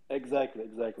 Exactly.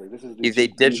 This is the He's a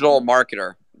digital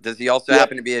marketer. Does he also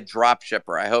happen to be a drop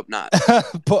shipper? I hope not.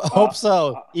 Hope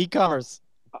so. E-commerce.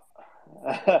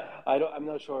 I'm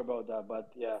not sure about that,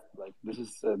 but yeah, like this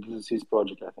is his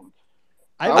project, I think.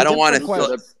 I don't want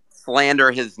to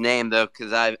slander his name though,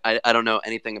 because I don't know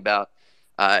anything about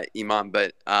Imam,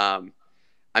 but I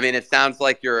mean, it sounds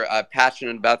like you're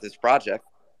passionate about this project.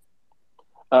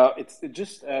 It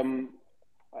just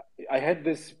I had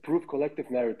this proof collective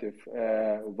narrative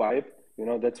vibe,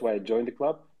 that's why I joined the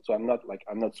club. So I'm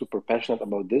not super passionate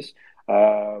about this.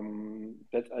 I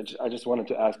just wanted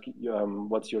to ask you,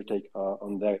 what's your take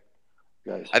on that,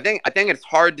 guys? I think it's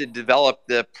hard to develop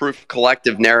the proof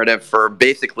collective narrative for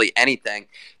basically anything.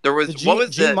 There was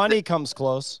G Money comes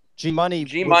close. G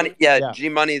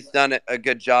Money's done a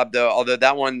good job though. Although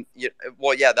that one,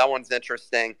 that one's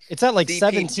interesting. It's at like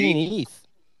 17 ETH.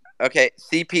 Okay,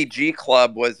 CPG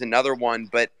Club was another one,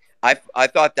 but I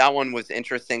thought that one was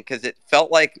interesting because it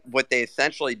felt like what they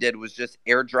essentially did was just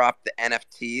airdrop the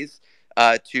NFTs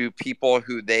to people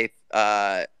who they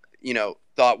thought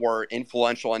were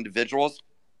influential individuals,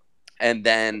 and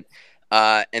then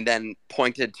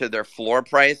pointed to their floor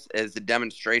price as a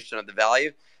demonstration of the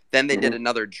value. Then they did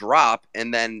another drop,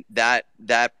 and then that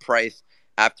price,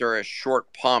 after a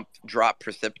short pump, dropped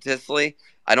precipitously.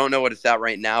 I don't know what it's at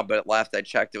right now, but at last I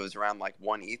checked, it was around like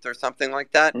 1 ETH or something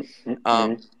like that.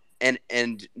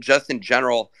 And just in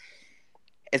general,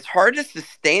 it's hard to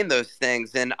sustain those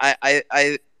things. And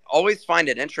I always find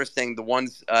it interesting, the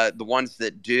ones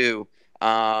that do.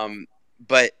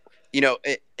 But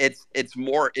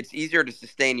it's easier to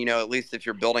sustain, at least if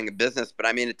you're building a business. But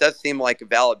I mean, it does seem like a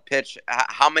valid pitch.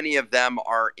 How many of them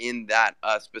are in that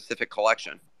specific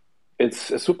collection?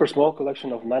 It's a super small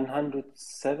collection of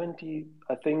 970,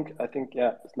 I think,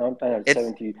 yeah, it's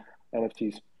 970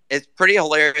 NFTs. It's pretty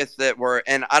hilarious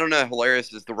and I don't know if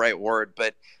hilarious is the right word,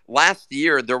 but last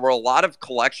year there were a lot of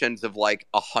collections of like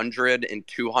 100 and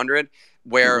 200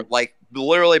 where like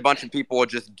literally a bunch of people would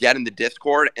just get in the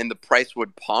Discord and the price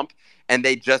would pump, and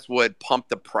they just would pump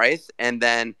the price, and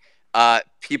then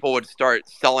people would start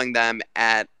selling them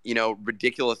at,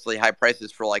 ridiculously high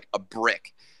prices for like a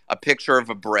picture of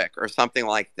a brick or something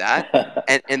like that.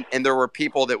 and there were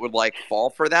people that would like fall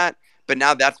for that. But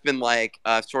now that's been like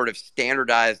sort of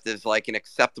standardized as like an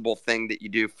acceptable thing that you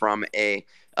do from a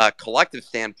collective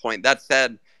standpoint. That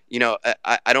said,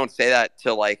 I don't say that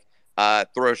to like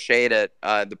throw shade at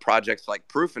the projects like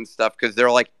Proof and stuff, because they're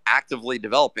like actively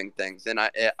developing things. And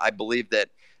I believe that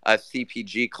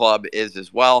CPG Club is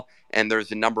as well. And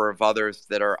there's a number of others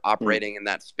that are operating in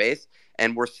that space.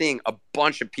 And we're seeing a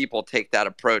bunch of people take that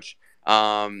approach,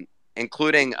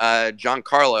 including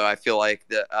Giancarlo. I feel like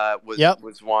that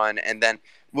was one. And then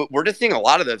we're just seeing a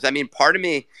lot of those. I mean, part of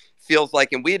me feels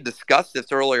like, and we had discussed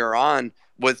this earlier on,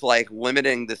 was like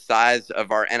limiting the size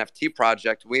of our NFT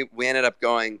project. We ended up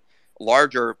going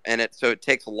larger, and so it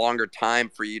takes a longer time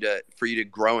for you to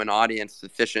grow an audience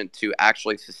sufficient to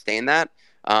actually sustain that.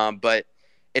 But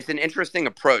it's an interesting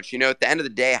approach. At the end of the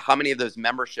day, how many of those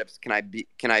memberships can I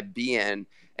be in?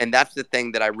 And that's the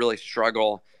thing that I really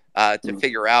struggle to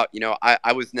figure out.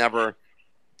 I was never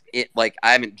I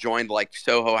haven't joined like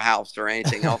Soho House or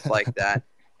anything else like that.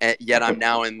 And yet I'm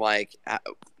now in like,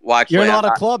 actually, you're in a lot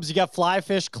of clubs. You got Fly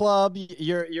Fish Club.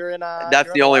 You're in a.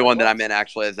 That's the only one that I'm in,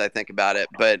 actually, as I think about it.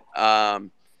 But I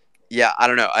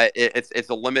don't know. It's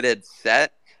a limited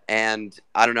set, and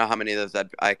I don't know how many of those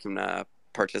I can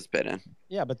participate in.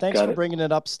 Yeah, but thanks for bringing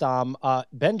it up, Stom.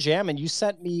 Benjamin, you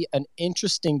sent me an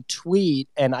interesting tweet,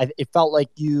 and it felt like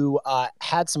you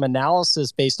had some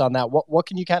analysis based on that. What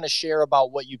can you kind of share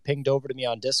about what you pinged over to me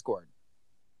on Discord?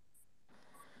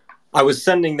 I was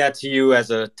sending that to you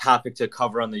as a topic to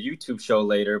cover on the YouTube show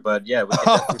later, but yeah, we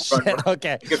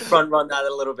could front run that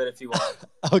a little bit if you want.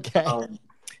 Okay.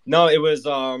 No, it was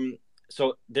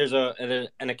so there's an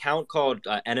account called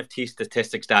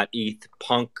NFTstatistics.eth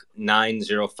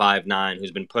Punk9059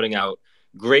 who's been putting out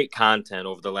great content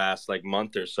over the last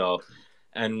month or so.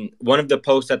 And one of the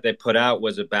posts that they put out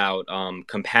was about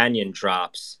companion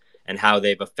drops and how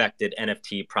they've affected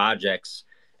NFT projects.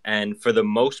 And for the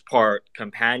most part,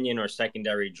 companion or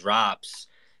secondary drops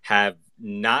have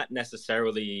not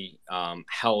necessarily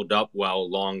held up well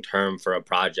long term for a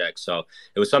project. So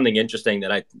it was something interesting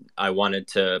that I wanted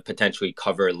to potentially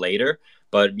cover later,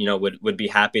 but would be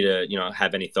happy to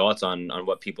have any thoughts on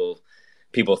what people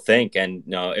think. And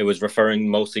it was referring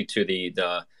mostly to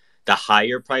the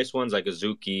higher price ones like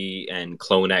Azuki and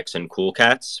CloneX and Cool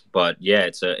Cats. But yeah,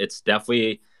 it's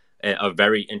definitely a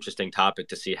very interesting topic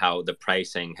to see how the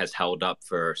pricing has held up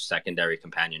for secondary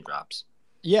companion drops.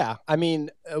 Yeah, I mean,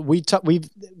 we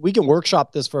can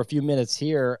workshop this for a few minutes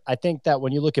here. I think that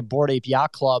when you look at Bored Ape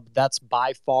Yacht Club, that's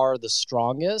by far the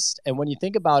strongest. And when you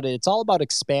think about it, it's all about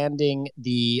expanding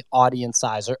the audience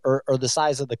size or the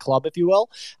size of the club, if you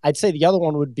will. I'd say the other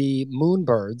one would be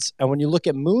Moonbirds. And when you look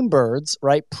at Moonbirds,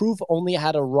 right, Proof only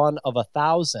had a run of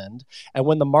 1,000. And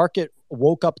when the market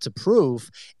woke up to Proof,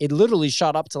 it literally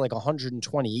shot up to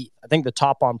 120 ETH. I think the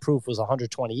top on Proof was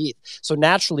 120 ETH. So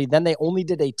naturally, then they only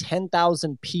did a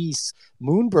 10,000 piece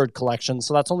Moonbird collection.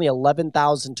 So that's only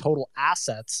 11,000 total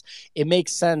assets. It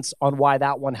makes sense on why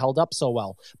that one held up so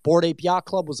well. Bored Ape Yacht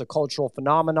Club was a cultural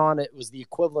phenomenon. It was the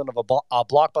equivalent of a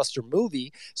blockbuster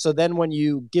movie. So then when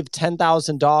you give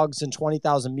 10,000 dogs and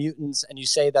 20,000 mutants and you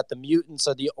say that the mutants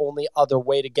are the only other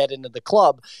way to get into the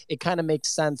club, it kind of makes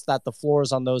sense that the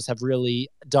floors on those have really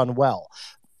done well.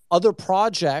 Other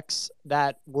projects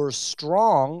that were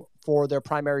strong for their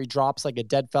primary drops, like a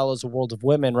Dead Fellows, a World of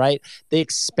Women, right? They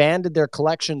expanded their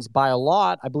collections by a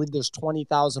lot. I believe there's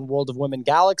 20,000 World of Women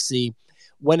Galaxy.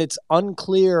 When it's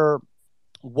unclear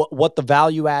what the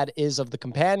value add is of the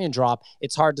companion drop,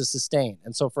 it's hard to sustain.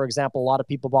 And so, for example, a lot of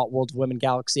people bought World of Women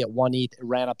Galaxy at 1 ETH, it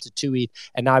ran up to 2 ETH,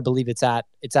 and now I believe it's at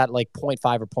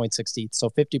 0.5 or 0.6 ETH. So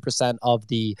 50% of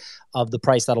the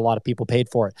price that a lot of people paid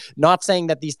for it. Not saying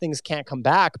that these things can't come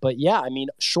back, but yeah, I mean,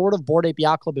 short of Bored Ape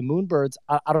Yacht Club and Moonbirds,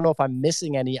 I don't know if I'm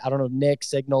missing any. I don't know, Nick,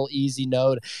 Signal, Easy,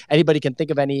 Node, anybody can think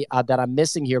of any that I'm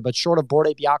missing here, but short of Bored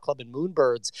Ape Yacht Club and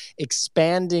Moonbirds,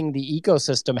 expanding the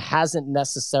ecosystem hasn't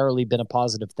necessarily been a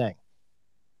positive thing.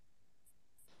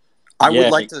 I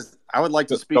would like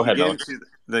to speak ahead, again to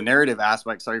the narrative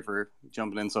aspect. Sorry for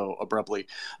jumping in so abruptly.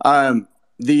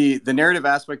 The narrative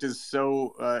aspect is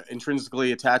so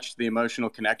intrinsically attached to the emotional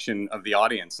connection of the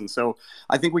audience, and so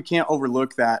I think we can't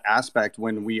overlook that aspect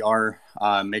when we are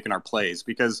making our plays,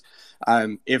 because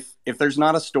if there's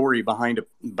not a story behind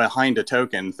a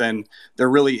token, then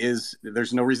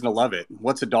there's no reason to love it.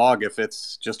 What's a dog if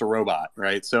it's just a robot,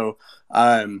 right? So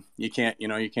you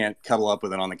can't cuddle up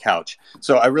with it on the couch.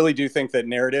 So I really do think that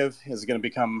narrative is going to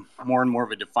become more and more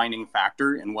of a defining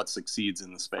factor in what succeeds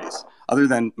in the space, other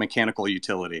than mechanical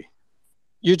utility.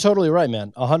 You're totally right,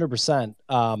 man. 100%.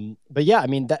 But yeah, I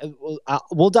mean,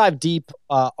 we'll dive deep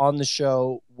on the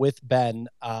show with Ben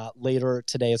later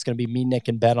today. It's going to be me, Nick,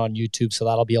 and Ben on YouTube, so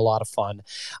that'll be a lot of fun.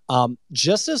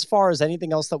 Just as far as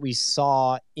anything else that we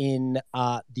saw in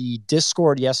the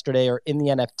Discord yesterday or in the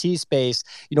NFT space,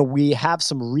 we have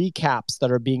some recaps that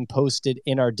are being posted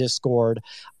in our Discord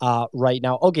right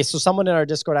now. Okay, so someone in our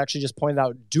Discord actually just pointed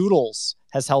out Doodles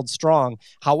has held strong.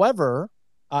 However,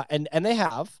 and they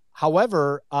have.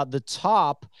 However, the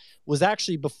top was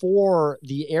actually before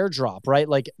the airdrop, right?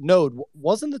 Like, Node,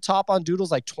 wasn't the top on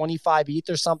Doodles 25 ETH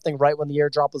or something right when the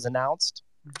airdrop was announced?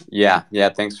 Yeah.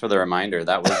 Thanks for the reminder.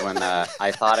 That was when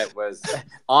I thought it was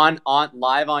on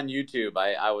live on YouTube.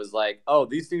 I was like, oh,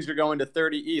 these things are going to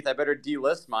 30 ETH. I better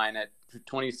delist mine at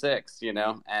 26,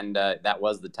 and that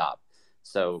was the top.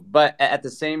 So, but at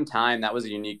the same time, that was a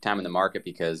unique time in the market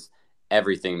because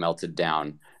everything melted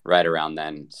down right around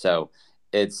then. So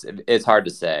it's hard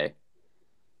to say.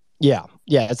 Yeah,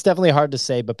 it's definitely hard to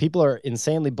say, but people are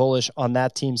insanely bullish on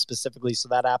that team specifically, so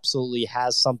that absolutely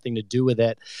has something to do with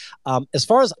it. As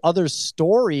far as other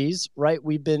stories, right,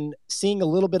 we've been seeing a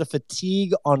little bit of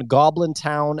fatigue on Goblin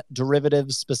Town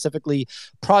derivatives, specifically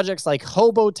projects like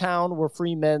Hobo Town were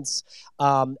free mints,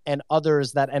 and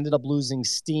others that ended up losing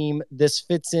steam. This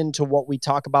fits into what we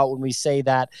talk about when we say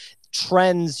that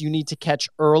trends you need to catch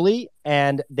early,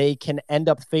 and they can end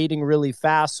up fading really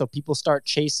fast. So people start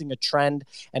chasing a trend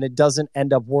and it doesn't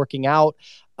end up working out.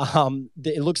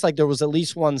 It looks like there was at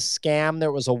least one scam.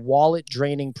 There was a wallet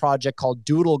draining project called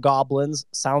Doodle Goblins.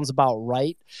 Sounds about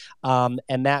right.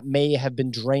 And that may have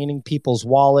been draining people's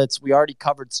wallets. We already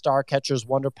covered Star Catchers,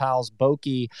 Wonder Pals,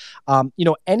 Boki.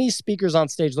 Any speakers on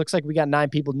stage? Looks like we got 9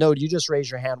 people. Node, you just raise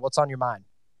your hand. What's on your mind?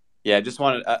 Yeah, I just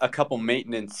wanted a couple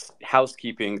maintenance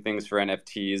housekeeping things for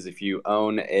NFTs. If you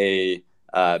own a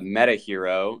meta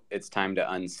hero, it's time to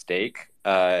unstake.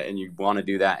 And you want to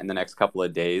do that in the next couple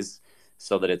of days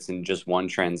so that it's in just one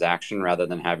transaction rather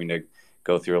than having to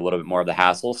go through a little bit more of the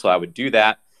hassle. So I would do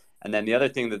that. And then the other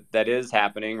thing that is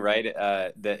happening, right,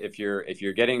 that if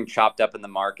you're getting chopped up in the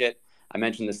market, I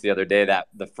mentioned this the other day, that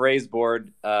the phrase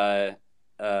board, the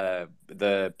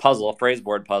phrase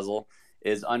board puzzle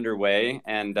is underway,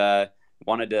 and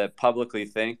wanted to publicly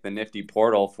thank the Nifty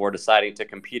Portal for deciding to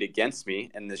compete against me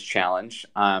in this challenge.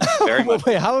 Very much.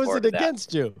 Wait, how is it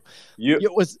against you?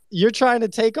 You're trying to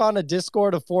take on a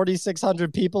Discord of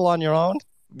 4,600 people on your own?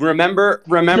 Remember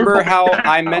how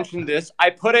I mentioned this?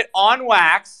 I put it on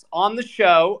wax on the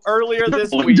show earlier this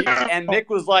week, and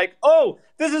Nick was like, "Oh,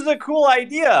 this is a cool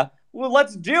idea. Well,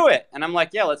 let's do it." And I'm like,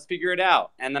 "Yeah, let's figure it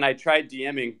out." And then I tried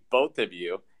DMing both of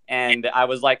you, and I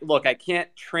was like, "Look, I can't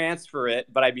transfer it,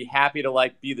 but I'd be happy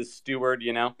to be the steward,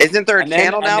 you know." Isn't there a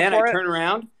channel now for it? And then I turn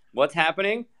around. What's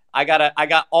happening? I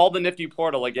got all the Nifty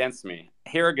Portal against me.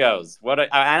 Here it goes. And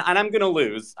I'm gonna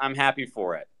lose. I'm happy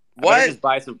for it. What? Just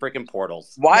buy some freaking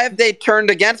portals. Why have they turned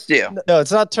against you? No,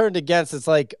 it's not turned against. It's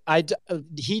like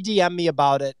he DM'd me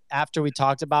about it after we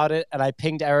talked about it, and I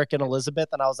pinged Eric and Elizabeth,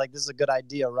 and I was like, "This is a good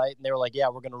idea, right?" And they were like, "Yeah,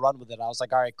 we're gonna run with it." I was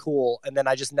like, "All right, cool." And then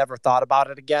I just never thought about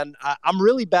it again. I'm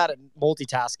really bad at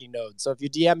multitasking, Node. So if you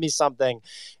DM me something,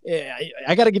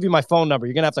 I got to give you my phone number.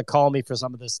 You're gonna have to call me for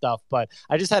some of this stuff. But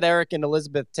I just had Eric and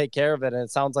Elizabeth take care of it, and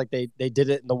it sounds like they did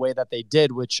it in the way that they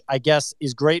did, which I guess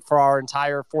is great for our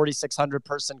entire 4,600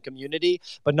 person community,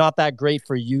 but not that great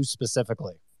for you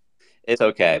specifically. It's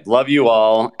okay. Love you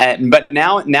all. But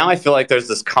now I feel like there's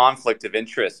this conflict of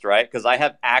interest, right? Because I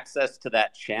have access to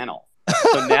that channel.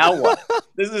 So now what?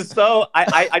 This is so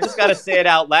I just got to say it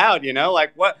out loud, you know?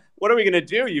 Like what are we going to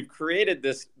do? You've created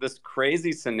this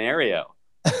crazy scenario.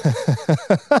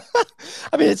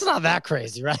 I mean, it's not that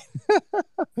crazy, right?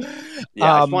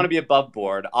 Yeah, I just want to be above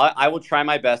board. I will try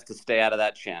my best to stay out of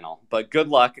that channel. But good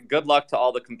luck. Good luck to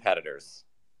all the competitors.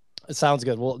 It sounds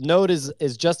good. Well, Node is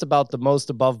just about the most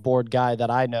above board guy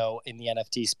that I know in the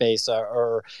NFT space,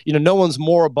 or no one's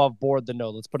more above board than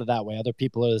Node. Let's put it that way. Other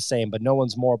people are the same, but no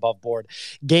one's more above board.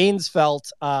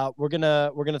 Gainesfeld, we're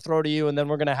gonna throw to you, and then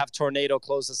we're gonna have Tornado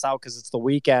close this out because it's the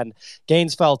weekend.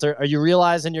 Gainesfeld, are you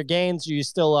realizing your gains? Are you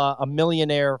still a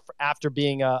millionaire after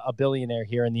being a billionaire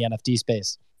here in the NFT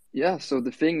space? Yeah. So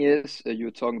the thing is, you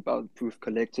were talking about Proof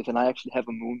Collective, and I actually have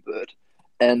a Moonbird,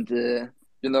 and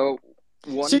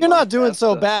so you're not doing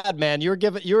so bad, man.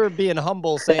 You're being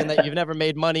humble, saying that you've never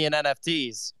made money in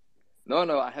NFTs.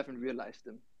 No, I haven't realized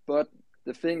them. But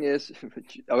the thing is,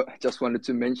 I just wanted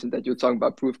to mention that you're talking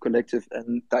about Proof Collective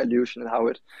and dilution and how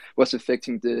it was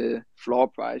affecting the floor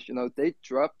price. They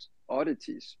dropped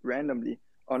oddities randomly,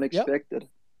 unexpected,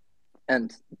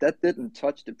 and that didn't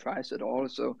touch the price at all.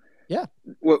 So yeah,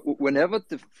 whenever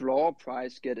the floor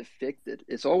price get affected,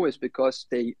 it's always because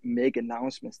they make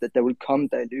announcements that there will come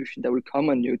dilution, there will come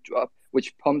a new drop,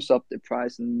 which pumps up the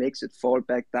price and makes it fall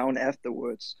back down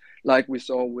afterwards. Like we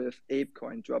saw with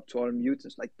ApeCoin drop to all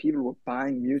mutants. Like people were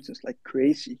buying mutants like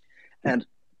crazy, and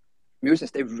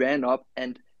mutants, they ran up,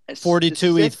 and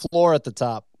 42 ETH floor at the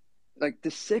top. Like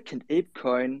the second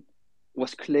ApeCoin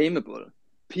was claimable,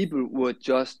 people were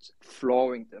just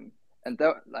flooring them, and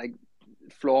that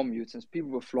floor mutants,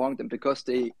 people were flooring them because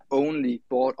they only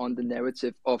bought on the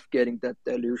narrative of getting that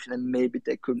dilution, and maybe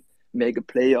they could make a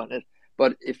play on it.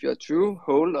 But if you're a true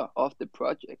holder of the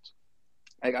project,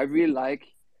 I really like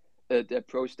the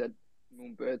approach that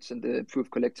Moonbirds and the Proof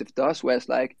Collective does, where it's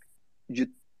like you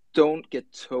don't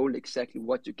get told exactly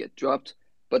what you get dropped,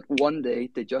 but one day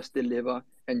they just deliver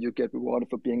and you get rewarded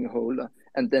for being a holder.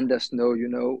 And then there's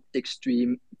no,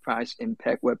 extreme price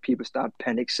impact where people start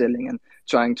panic selling and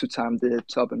trying to time the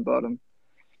top and bottom.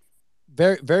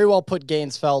 Very, very well put,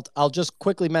 Gainesfeld. I'll just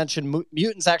quickly mention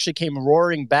mutants actually came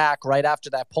roaring back right after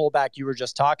that pullback you were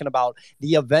just talking about.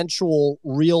 The eventual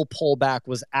real pullback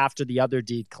was after the other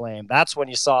deed claim. That's when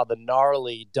you saw the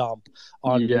gnarly dump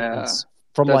on mutants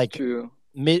from true.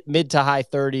 Mid to high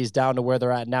 30s down to where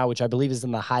they're at now, which I believe is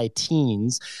in the high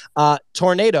teens.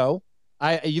 Tornado,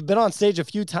 you've been on stage a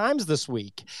few times this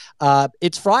week.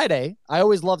 It's Friday. I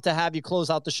always love to have you close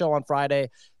out the show on Friday.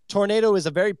 Tornado is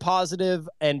a very positive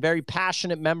and very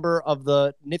passionate member of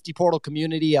the Nifty Portal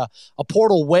community, a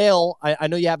portal whale. I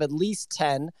know you have at least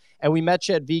 10, and we met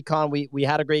you at VCon. We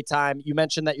had a great time. You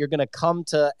mentioned that you're going to come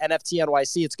to NFT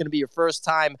NYC. It's going to be your first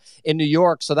time in New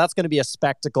York, so that's going to be a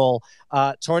spectacle.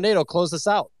 Tornado, close this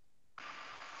out.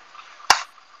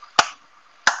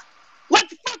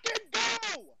 Let's fucking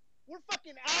go! We're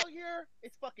fucking out here.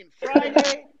 It's fucking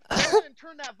Friday. Go ahead and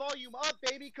turn that volume up,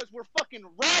 baby, because we're fucking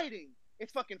riding.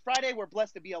 It's fucking Friday. We're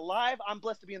blessed to be alive. I'm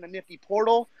blessed to be in the Nifty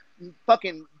Portal.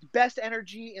 Fucking best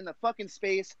energy in the fucking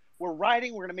space. We're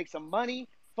riding. We're going to make some money.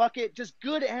 Fuck it. Just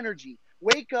good energy.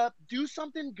 Wake up. Do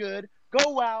something good.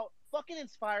 Go out. Fucking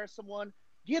inspire someone.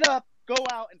 Get up. Go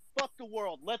out and fuck the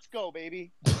world. Let's go,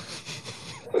 baby.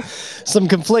 Some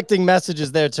conflicting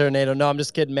messages there, Tornado. No, I'm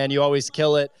just kidding, man. You always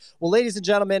kill it. Well, ladies and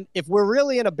gentlemen, if we're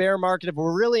really in a bear market, if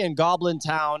we're really in Goblin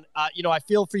Town, I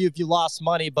feel for you if you lost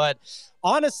money, but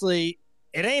honestly,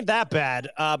 it ain't that bad.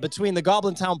 Between the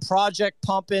Goblin Town project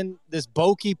pumping, this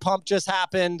Boki pump just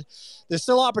happened. There's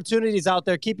still opportunities out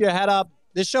there. Keep your head up.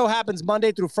 This show happens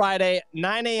Monday through Friday,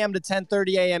 9 a.m. to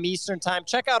 10:30 a.m. Eastern time.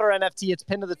 Check out our NFT. It's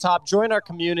pinned to the top. Join our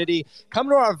community. Come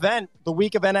to our event, the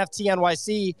week of NFT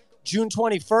NYC, June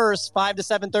 21st, 5 to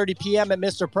 7:30 p.m. at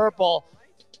Mr. Purple.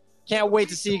 Can't wait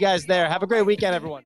to see you guys there. Have a great weekend, everyone.